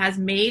 and has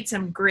made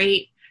some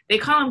great, they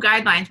call them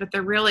guidelines, but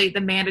they're really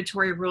the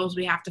mandatory rules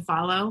we have to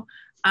follow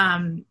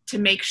to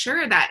make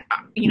sure that,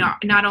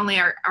 not only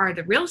are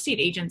the real estate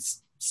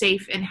agents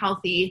safe and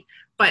healthy,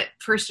 but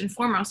first and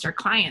foremost, our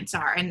clients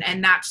are.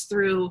 And that's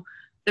through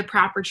the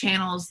proper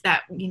channels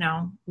that,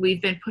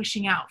 we've been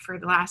pushing out for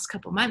the last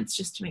couple months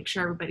just to make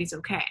sure everybody's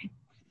okay.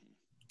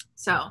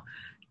 So,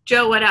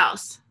 Joe, what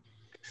else?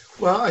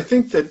 Well, I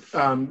think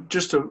that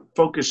just to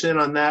focus in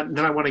on that, and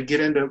then I want to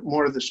get into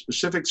more of the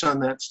specifics on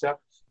that stuff,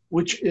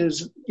 which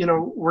is,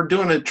 we're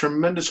doing a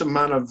tremendous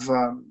amount of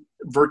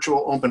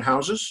virtual open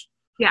houses,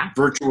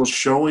 virtual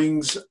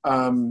showings,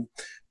 and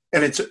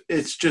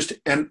it's just,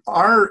 and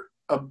our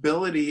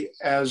ability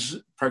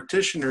as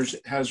practitioners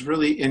has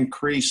really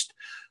increased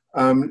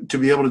to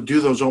be able to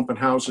do those open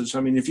houses.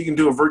 I mean, if you can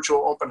do a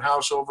virtual open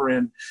house over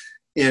in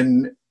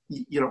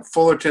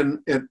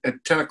Fullerton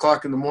at 10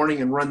 o'clock in the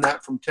morning and run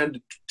that from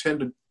 10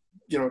 to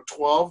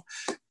 12,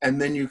 and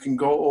then you can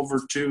go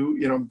over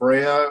to,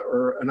 Brea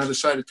or another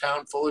side of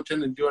town,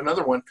 Fullerton, and do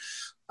another one.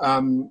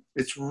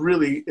 It's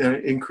really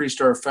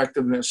increased our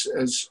effectiveness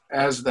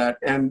as that.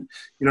 And,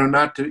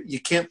 you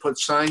can't put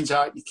signs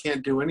out, you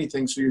can't do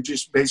anything. So you're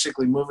just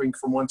basically moving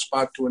from one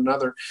spot to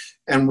another.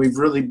 And we've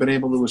really been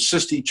able to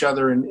assist each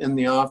other in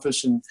the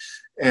office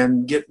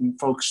and getting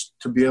folks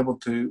to be able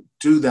to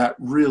do that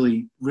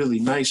really, really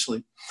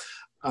nicely.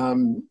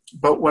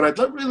 But what I'd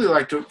really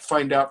like to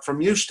find out from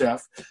you,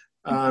 Steph,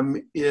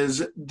 is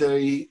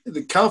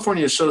the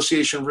California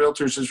Association of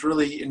Realtors is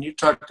really, and you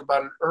talked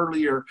about it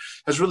earlier,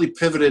 has really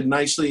pivoted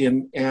nicely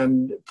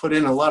and put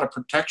in a lot of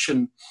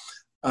protection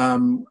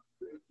forms,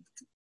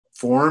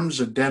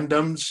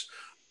 addendums,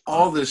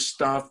 all this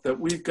stuff that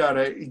we've got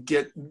to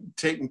get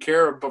taken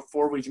care of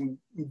before we can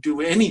do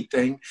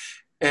anything.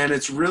 And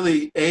it's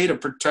really to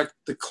protect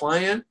the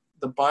client,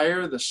 the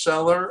buyer, the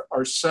seller,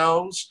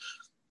 ourselves,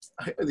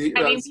 we've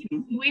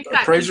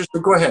got appraisers.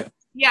 So go ahead.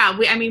 Yeah,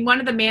 one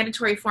of the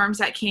mandatory forms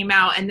that came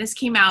out, and this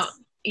came out,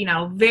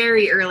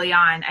 very early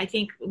on, I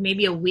think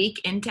maybe a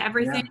week into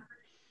everything.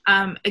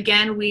 Yeah.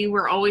 Again, we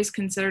were always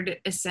considered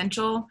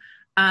essential,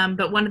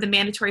 but one of the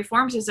mandatory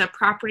forms is a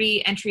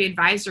property entry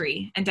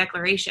advisory and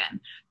declaration,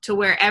 to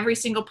where every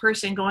single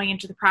person going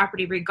into the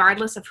property,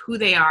 regardless of who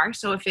they are,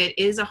 so if it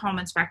is a home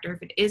inspector,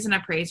 if it is an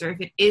appraiser,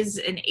 if it is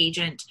an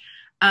agent,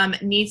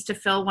 needs to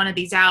fill one of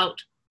these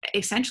out,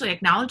 essentially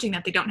acknowledging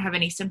that they don't have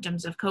any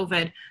symptoms of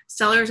COVID.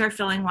 Sellers are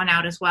filling one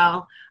out as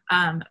well.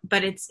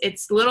 But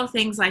it's little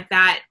things like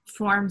that,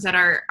 forms that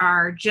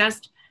are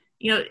just,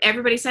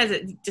 everybody says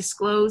it,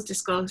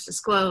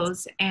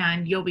 disclose,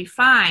 and you'll be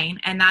fine.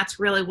 And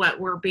that's really what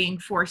we're being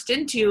forced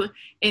into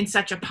in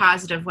such a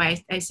positive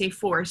way. I say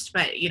forced,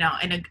 but,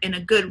 in a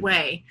good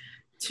way,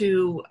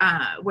 to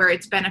where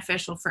it's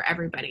beneficial for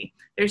everybody.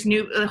 There's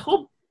a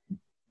whole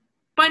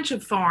bunch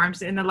of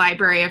forms in the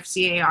library of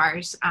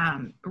CARs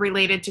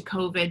related to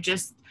COVID,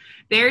 just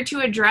there to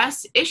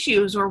address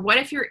issues. Or what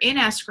if you're in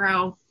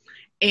escrow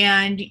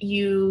and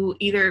you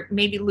either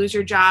maybe lose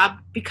your job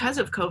because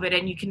of COVID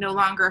and you can no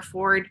longer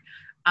afford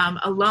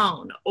a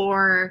loan,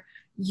 or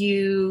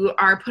you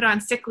are put on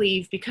sick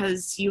leave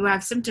because you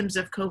have symptoms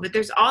of COVID.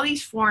 There's all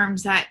these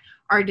forms that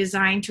are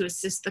designed to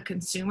assist the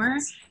consumer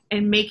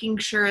in making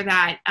sure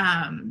that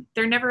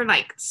they're never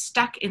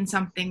stuck in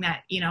something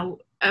that,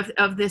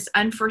 of this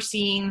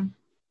unforeseen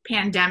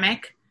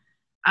pandemic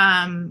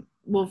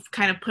will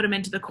kind of put them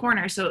into the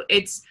corner. So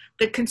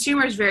the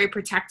consumer is very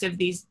protected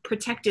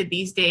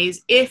these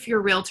days if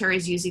your realtor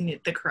is using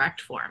the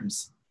correct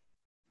forms.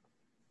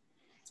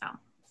 So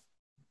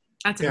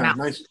that's a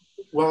mouthful. Nice.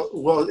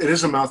 Well, it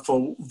is a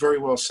mouthful. Very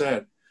well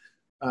said.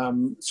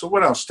 So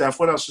what else, Steph?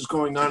 What else is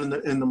going on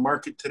in the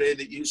market today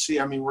that you see?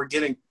 We're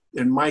getting,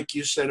 and Mike,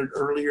 you said it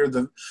earlier,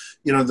 the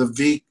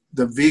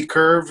V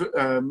curve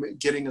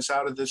getting us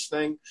out of this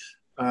thing,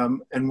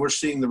 and we're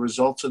seeing the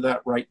results of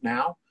that right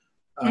now.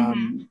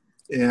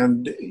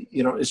 And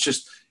it's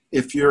just,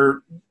 if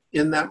you're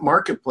in that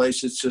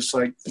marketplace, it's just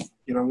like,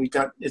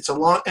 it's a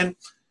long, and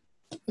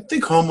I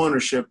think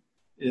homeownership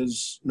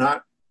is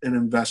not an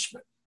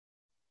investment.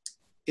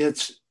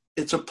 It's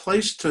a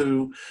place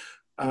to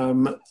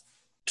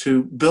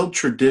build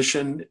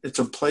tradition. It's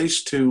a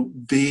place to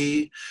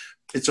be.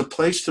 It's a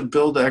place to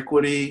build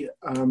equity.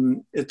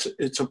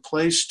 It's a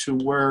place to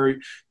where,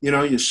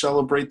 you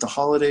celebrate the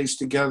holidays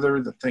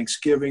together, the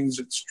Thanksgivings,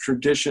 it's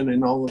tradition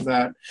and all of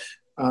that.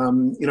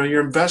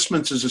 Your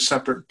investments is a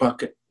separate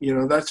bucket.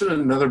 That's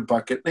another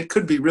bucket. It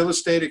could be real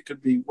estate. It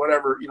could be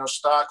whatever,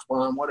 stocks,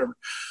 bond, whatever.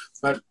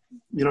 But,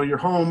 your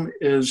home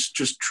is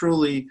just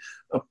truly,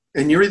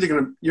 and you're either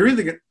going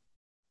to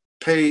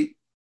pay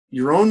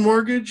your own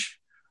mortgage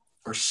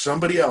or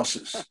somebody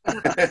else's.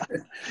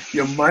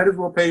 You might as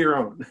well pay your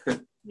own.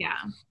 Yeah.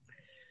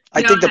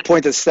 I think the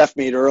point that Steph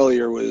made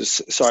earlier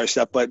was, sorry,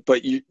 Steph, but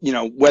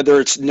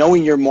whether it's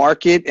knowing your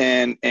market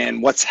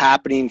and what's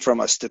happening from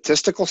a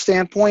statistical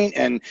standpoint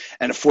and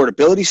an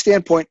affordability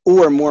standpoint,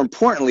 or more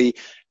importantly,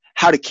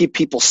 how to keep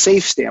people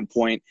safe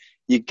standpoint,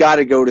 you got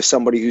to go to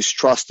somebody who's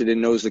trusted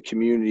and knows the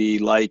community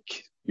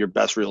like your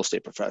best real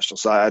estate professional.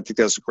 So I think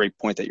that's a great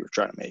point that you were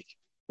trying to make.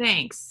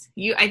 Thanks.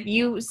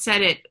 You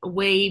said it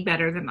way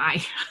better than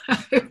I.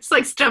 It's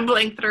like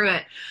stumbling through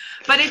it,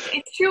 but it's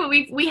true.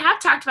 We have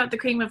talked about the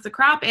cream of the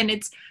crop, and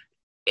it's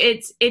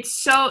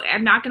so,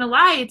 I'm not going to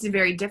lie, it's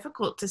very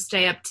difficult to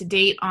stay up to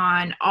date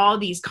on all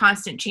these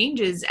constant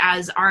changes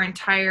as our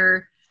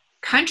entire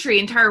country,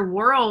 entire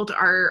world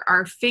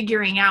are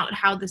figuring out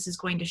how this is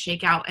going to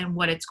shake out and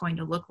what it's going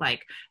to look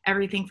like.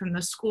 Everything from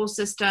the school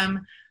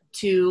system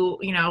to,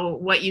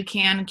 what you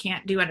can and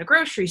can't do at a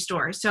grocery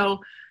store.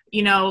 So,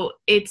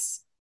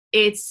 it's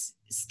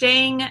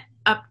staying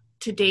up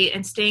to date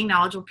and staying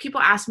knowledgeable.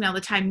 People ask me all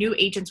the time, new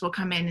agents will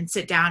come in and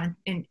sit down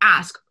and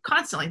ask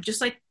constantly,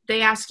 just like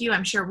they ask you,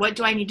 I'm sure, what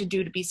do I need to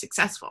do to be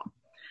successful?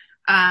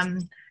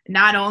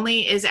 not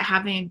only is it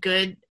having a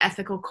good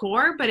ethical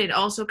core, but it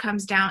also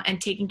comes down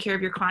and taking care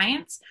of your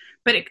clients.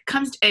 But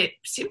it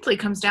simply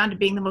comes down to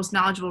being the most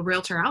knowledgeable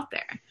realtor out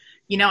there,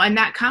 and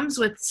that comes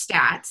with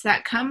stats,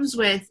 that comes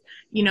with,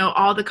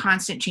 all the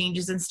constant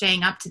changes and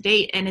staying up to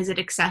date. And is it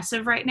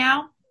excessive right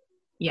now?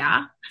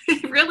 Yeah,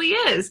 it really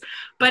is.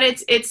 But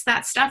it's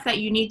that stuff that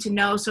you need to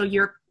know. So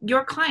your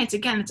clients,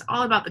 again, it's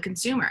all about the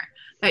consumer,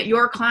 that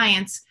your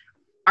clients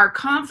are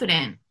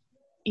confident,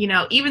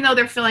 even though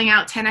they're filling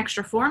out 10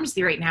 extra forms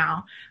right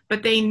now,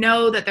 but they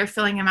know that they're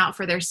filling them out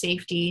for their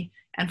safety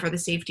and for the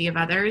safety of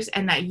others,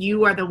 and that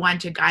you are the one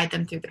to guide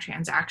them through the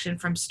transaction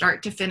from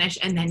start to finish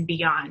and then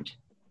beyond.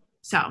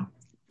 So.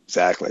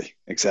 Exactly.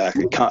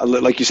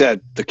 Like you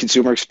said, the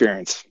consumer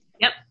experience.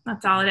 Yep.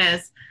 That's all it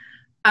is.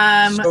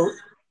 So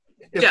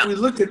if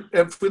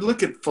we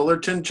look at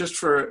Fullerton just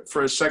for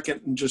a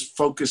second and just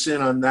focus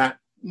in on that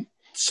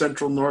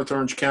central North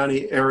Orange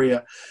County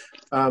area,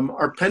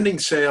 our pending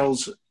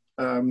sales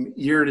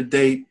year to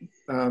date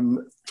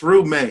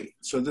through May,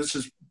 so this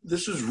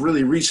is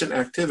really recent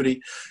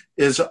activity,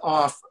 is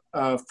off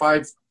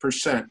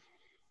 5%.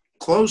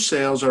 Closed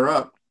sales are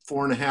up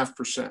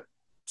 4.5%.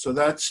 So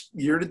that's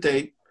year to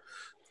date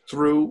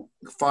through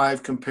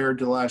 5 compared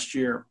to last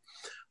year.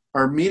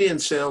 Our median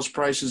sales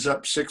price is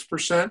up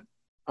 6%,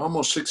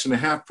 almost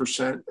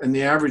 6.5%, and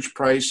the average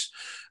price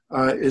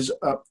is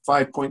up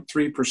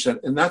 5.3%,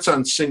 and that's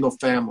on single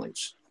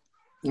families.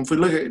 If we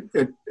look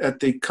at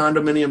the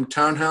condominium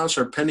townhouse,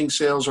 our pending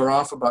sales are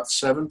off about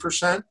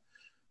 7%,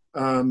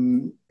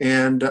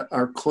 and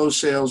our closed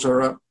sales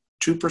are up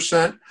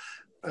 2%,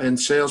 and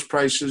sales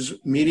prices,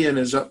 median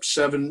is up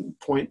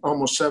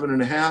almost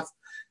 7.5%,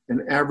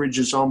 and average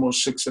is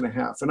almost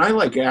 6.5%. And I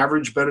like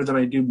average better than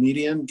I do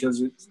median,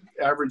 because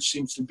average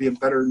seems to be a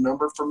better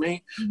number for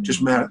me,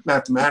 just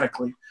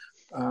mathematically.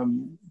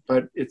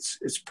 But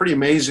it's pretty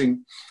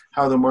amazing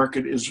how the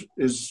market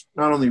is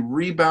not only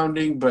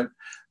rebounding, but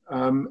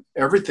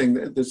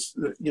everything that's,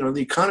 the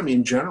economy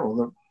in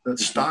general, the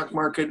stock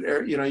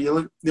market, you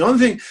look, the only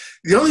thing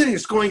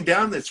that's going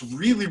down that's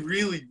really,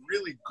 really,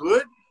 really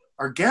good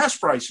are gas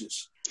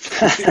prices.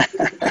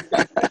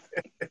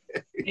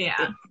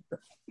 Yeah.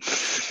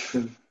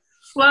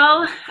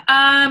 Well,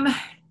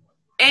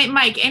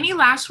 Mike, any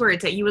last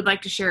words that you would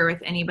like to share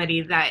with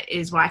anybody that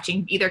is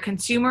watching, either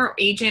consumer,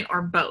 agent,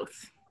 or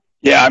both?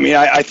 Yeah, I mean,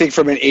 I think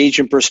from an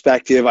agent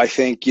perspective, I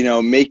think,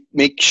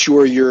 make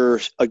sure you're,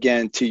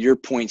 again, to your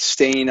point,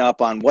 staying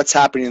up on what's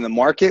happening in the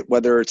market,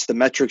 whether it's the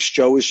metrics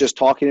Joe was just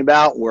talking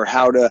about, or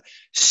how to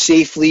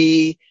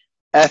safely,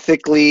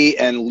 ethically,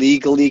 and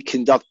legally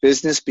conduct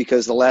business,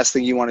 because the last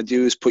thing you want to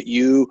do is put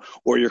you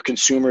or your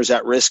consumers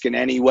at risk in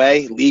any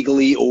way,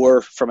 legally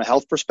or from a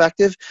health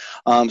perspective.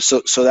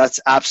 So that's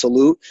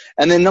absolute.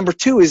 And then number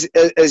 2 is,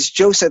 as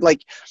Joe said,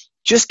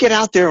 just get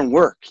out there and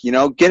work,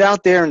 get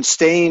out there and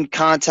stay in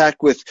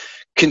contact with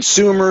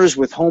consumers,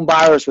 with home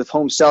buyers, with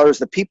home sellers.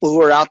 The people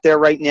who are out there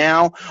right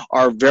now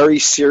are very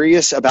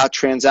serious about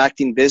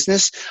transacting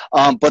business.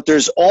 But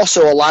there's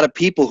also a lot of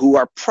people who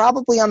are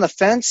probably on the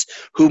fence,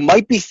 who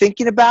might be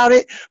thinking about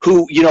it,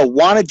 who,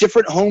 want a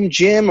different home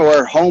gym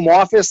or home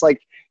office.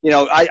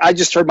 I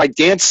just heard my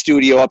dance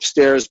studio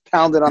upstairs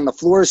pounding on the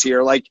floors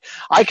here.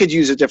 I could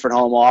use a different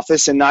home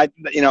office, and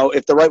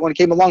if the right one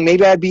came along,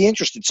 maybe I'd be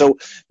interested. So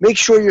make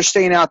sure you're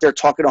staying out there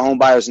talking to home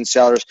buyers and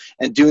sellers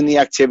and doing the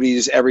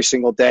activities every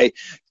single day.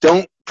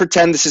 Don't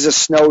pretend this is a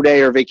snow day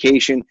or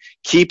vacation.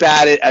 Keep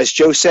at it. As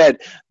Joe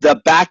said,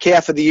 the back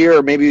half of the year,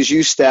 or maybe it was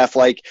you, Steph,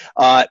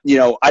 I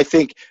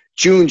think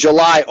June,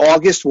 July,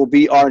 August will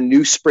be our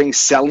new spring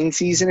selling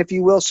season, if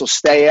you will. So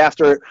stay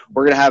after it.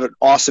 We're going to have an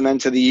awesome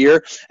end to the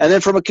year. And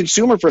then from a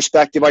consumer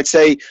perspective, I'd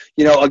say,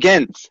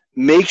 again,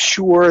 make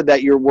sure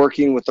that you're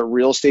working with a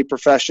real estate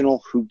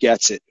professional who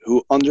gets it,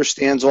 who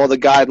understands all the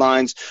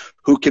guidelines,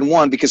 who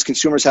can, because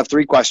consumers have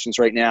 3 questions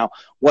right now.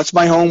 What's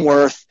my home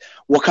worth?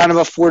 What kind of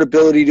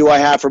affordability do I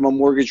have from a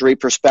mortgage rate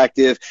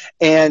perspective?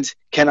 And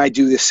can I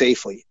do this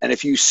safely? And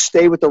if you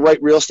stay with the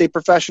right real estate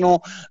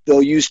professional,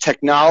 they'll use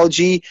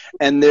technology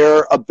and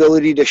their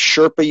ability to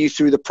Sherpa you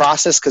through the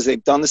process, because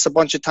they've done this a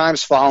bunch of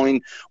times,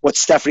 following what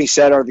Stephanie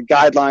said are the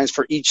guidelines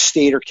for each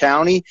state or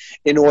county,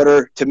 in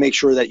order to make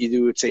sure that you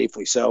do it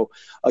safely. So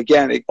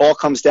again, it all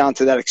comes down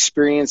to that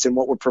experience and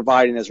what we're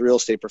providing as real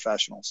estate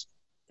professionals.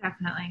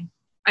 Definitely.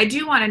 I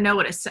do want to know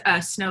what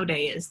a snow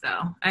day is,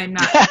 though. I'm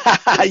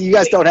not. You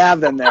guys don't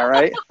have them there,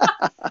 right?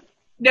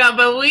 No,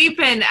 but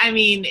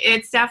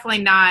it's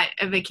definitely not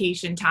a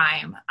vacation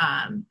time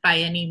by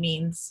any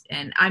means.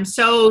 And I'm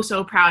so,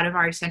 so proud of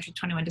our Century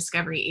 21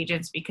 Discovery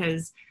agents,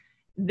 because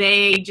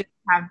they just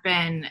have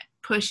been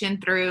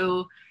pushing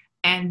through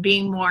and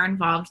being more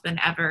involved than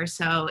ever.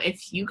 So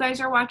if you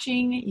guys are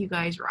watching, you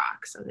guys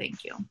rock. So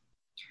thank you.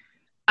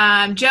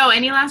 Joe,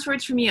 any last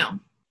words from you?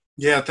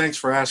 Yeah, thanks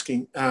for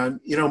asking.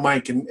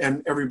 Mike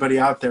and everybody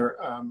out there,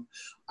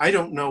 I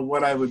don't know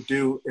what I would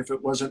do if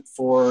it wasn't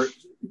for,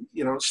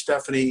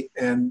 Stephanie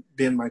and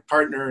being my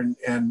partner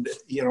and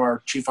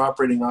our chief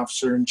operating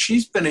officer. And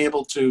she's been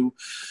able to,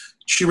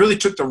 she really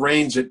took the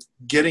reins at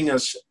getting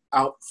us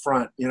out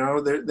front.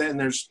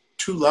 There's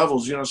two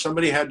levels.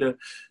 Somebody had to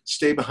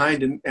stay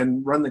behind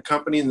and run the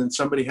company, and then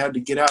somebody had to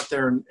get out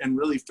there and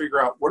really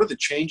figure out what are the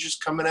changes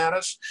coming at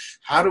us.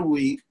 How do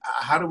we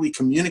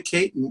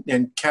communicate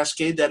and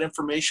cascade that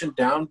information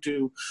down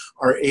to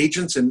our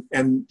agents and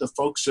the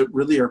folks that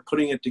really are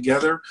putting it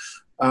together,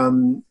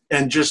 and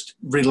just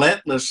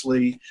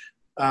relentlessly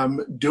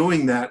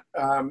doing that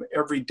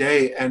every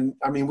day. And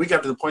I mean, we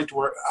got to the point to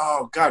where,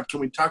 oh God, can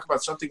we talk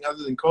about something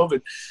other than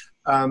COVID?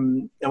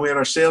 And we had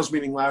our sales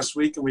meeting last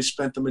week, and we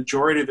spent the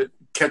majority of it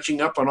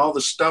catching up on all the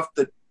stuff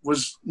that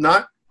was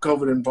not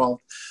COVID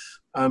involved.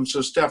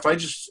 So Steph,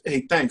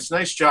 hey, thanks.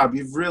 Nice job.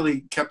 You've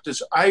really kept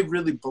us. I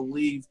really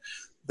believe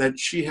that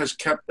she has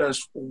kept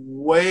us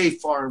way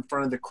far in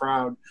front of the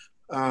crowd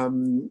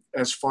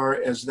as far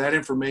as that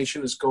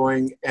information is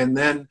going. And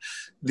then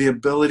the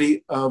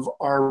ability of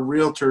our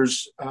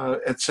realtors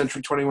at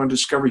Century 21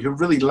 Discovery, who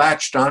really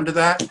latched onto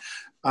that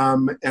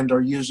and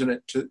are using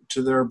it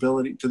to their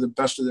ability, to the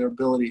best of their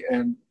ability.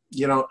 And,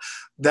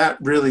 that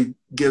really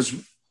gives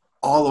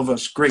all of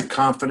us great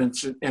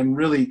confidence and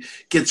really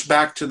gets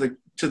back to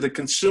the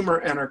consumer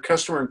and our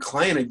customer and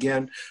client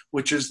again,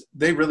 which is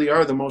they really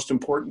are the most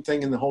important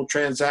thing in the whole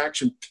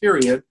transaction,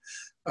 period.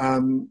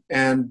 And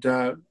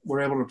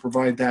we're able to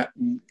provide that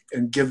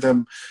and give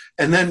them.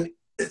 And then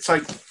it's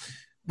like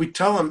we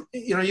tell them,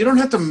 you don't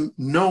have to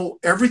know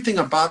everything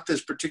about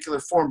this particular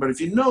form, but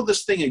if you know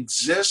this thing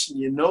exists and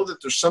you know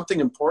that there's something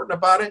important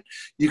about it,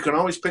 you can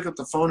always pick up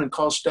the phone and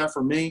call Steph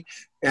or me,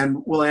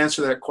 and we'll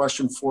answer that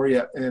question for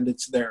you, and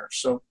it's there.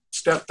 So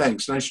Steph,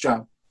 thanks. Nice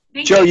job.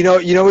 Joe, you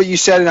know what you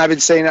said, and I've been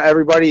saying to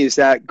everybody, is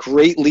that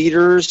great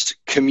leaders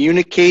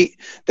communicate,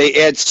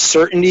 they add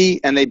certainty,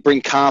 and they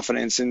bring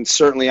confidence. And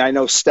certainly I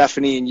know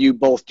Stephanie and you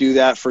both do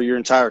that for your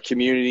entire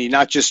community,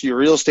 not just your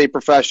real estate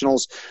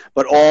professionals,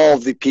 but all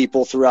of the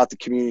people throughout the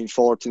community in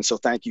Fullerton. So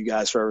thank you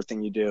guys for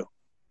everything you do.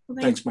 Well,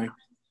 thanks, Mike.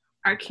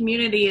 Our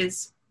community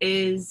is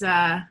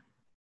the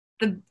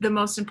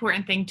most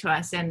important thing to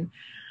us. And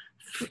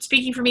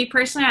speaking for me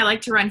personally, I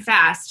like to run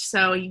fast.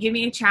 So you give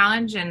me a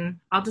challenge and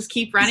I'll just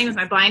keep running with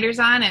my blinders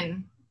on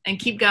and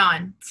keep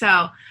going.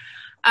 So,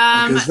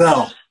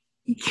 gazelle.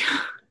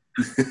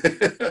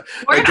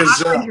 Or an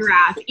awkward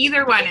giraffe.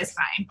 Either one is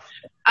fine.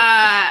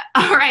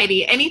 All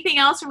righty. Anything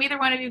else from either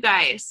one of you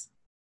guys?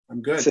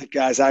 I'm good. That's it,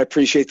 guys. I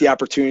appreciate the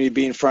opportunity to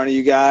be in front of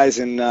you guys,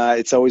 and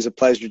it's always a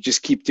pleasure.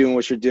 Just keep doing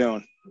what you're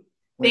doing.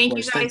 Thank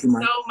you guys so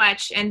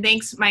much. And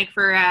thanks, Mike,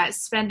 for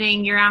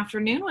spending your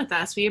afternoon with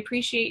us. We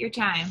appreciate your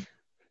time.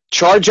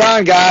 Charge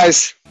on,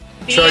 guys.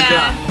 Charge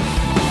on.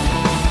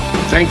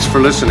 Thanks for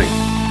listening.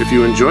 If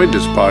you enjoyed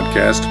this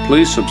podcast,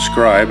 please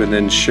subscribe and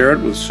then share it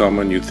with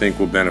someone you think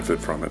will benefit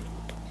from it.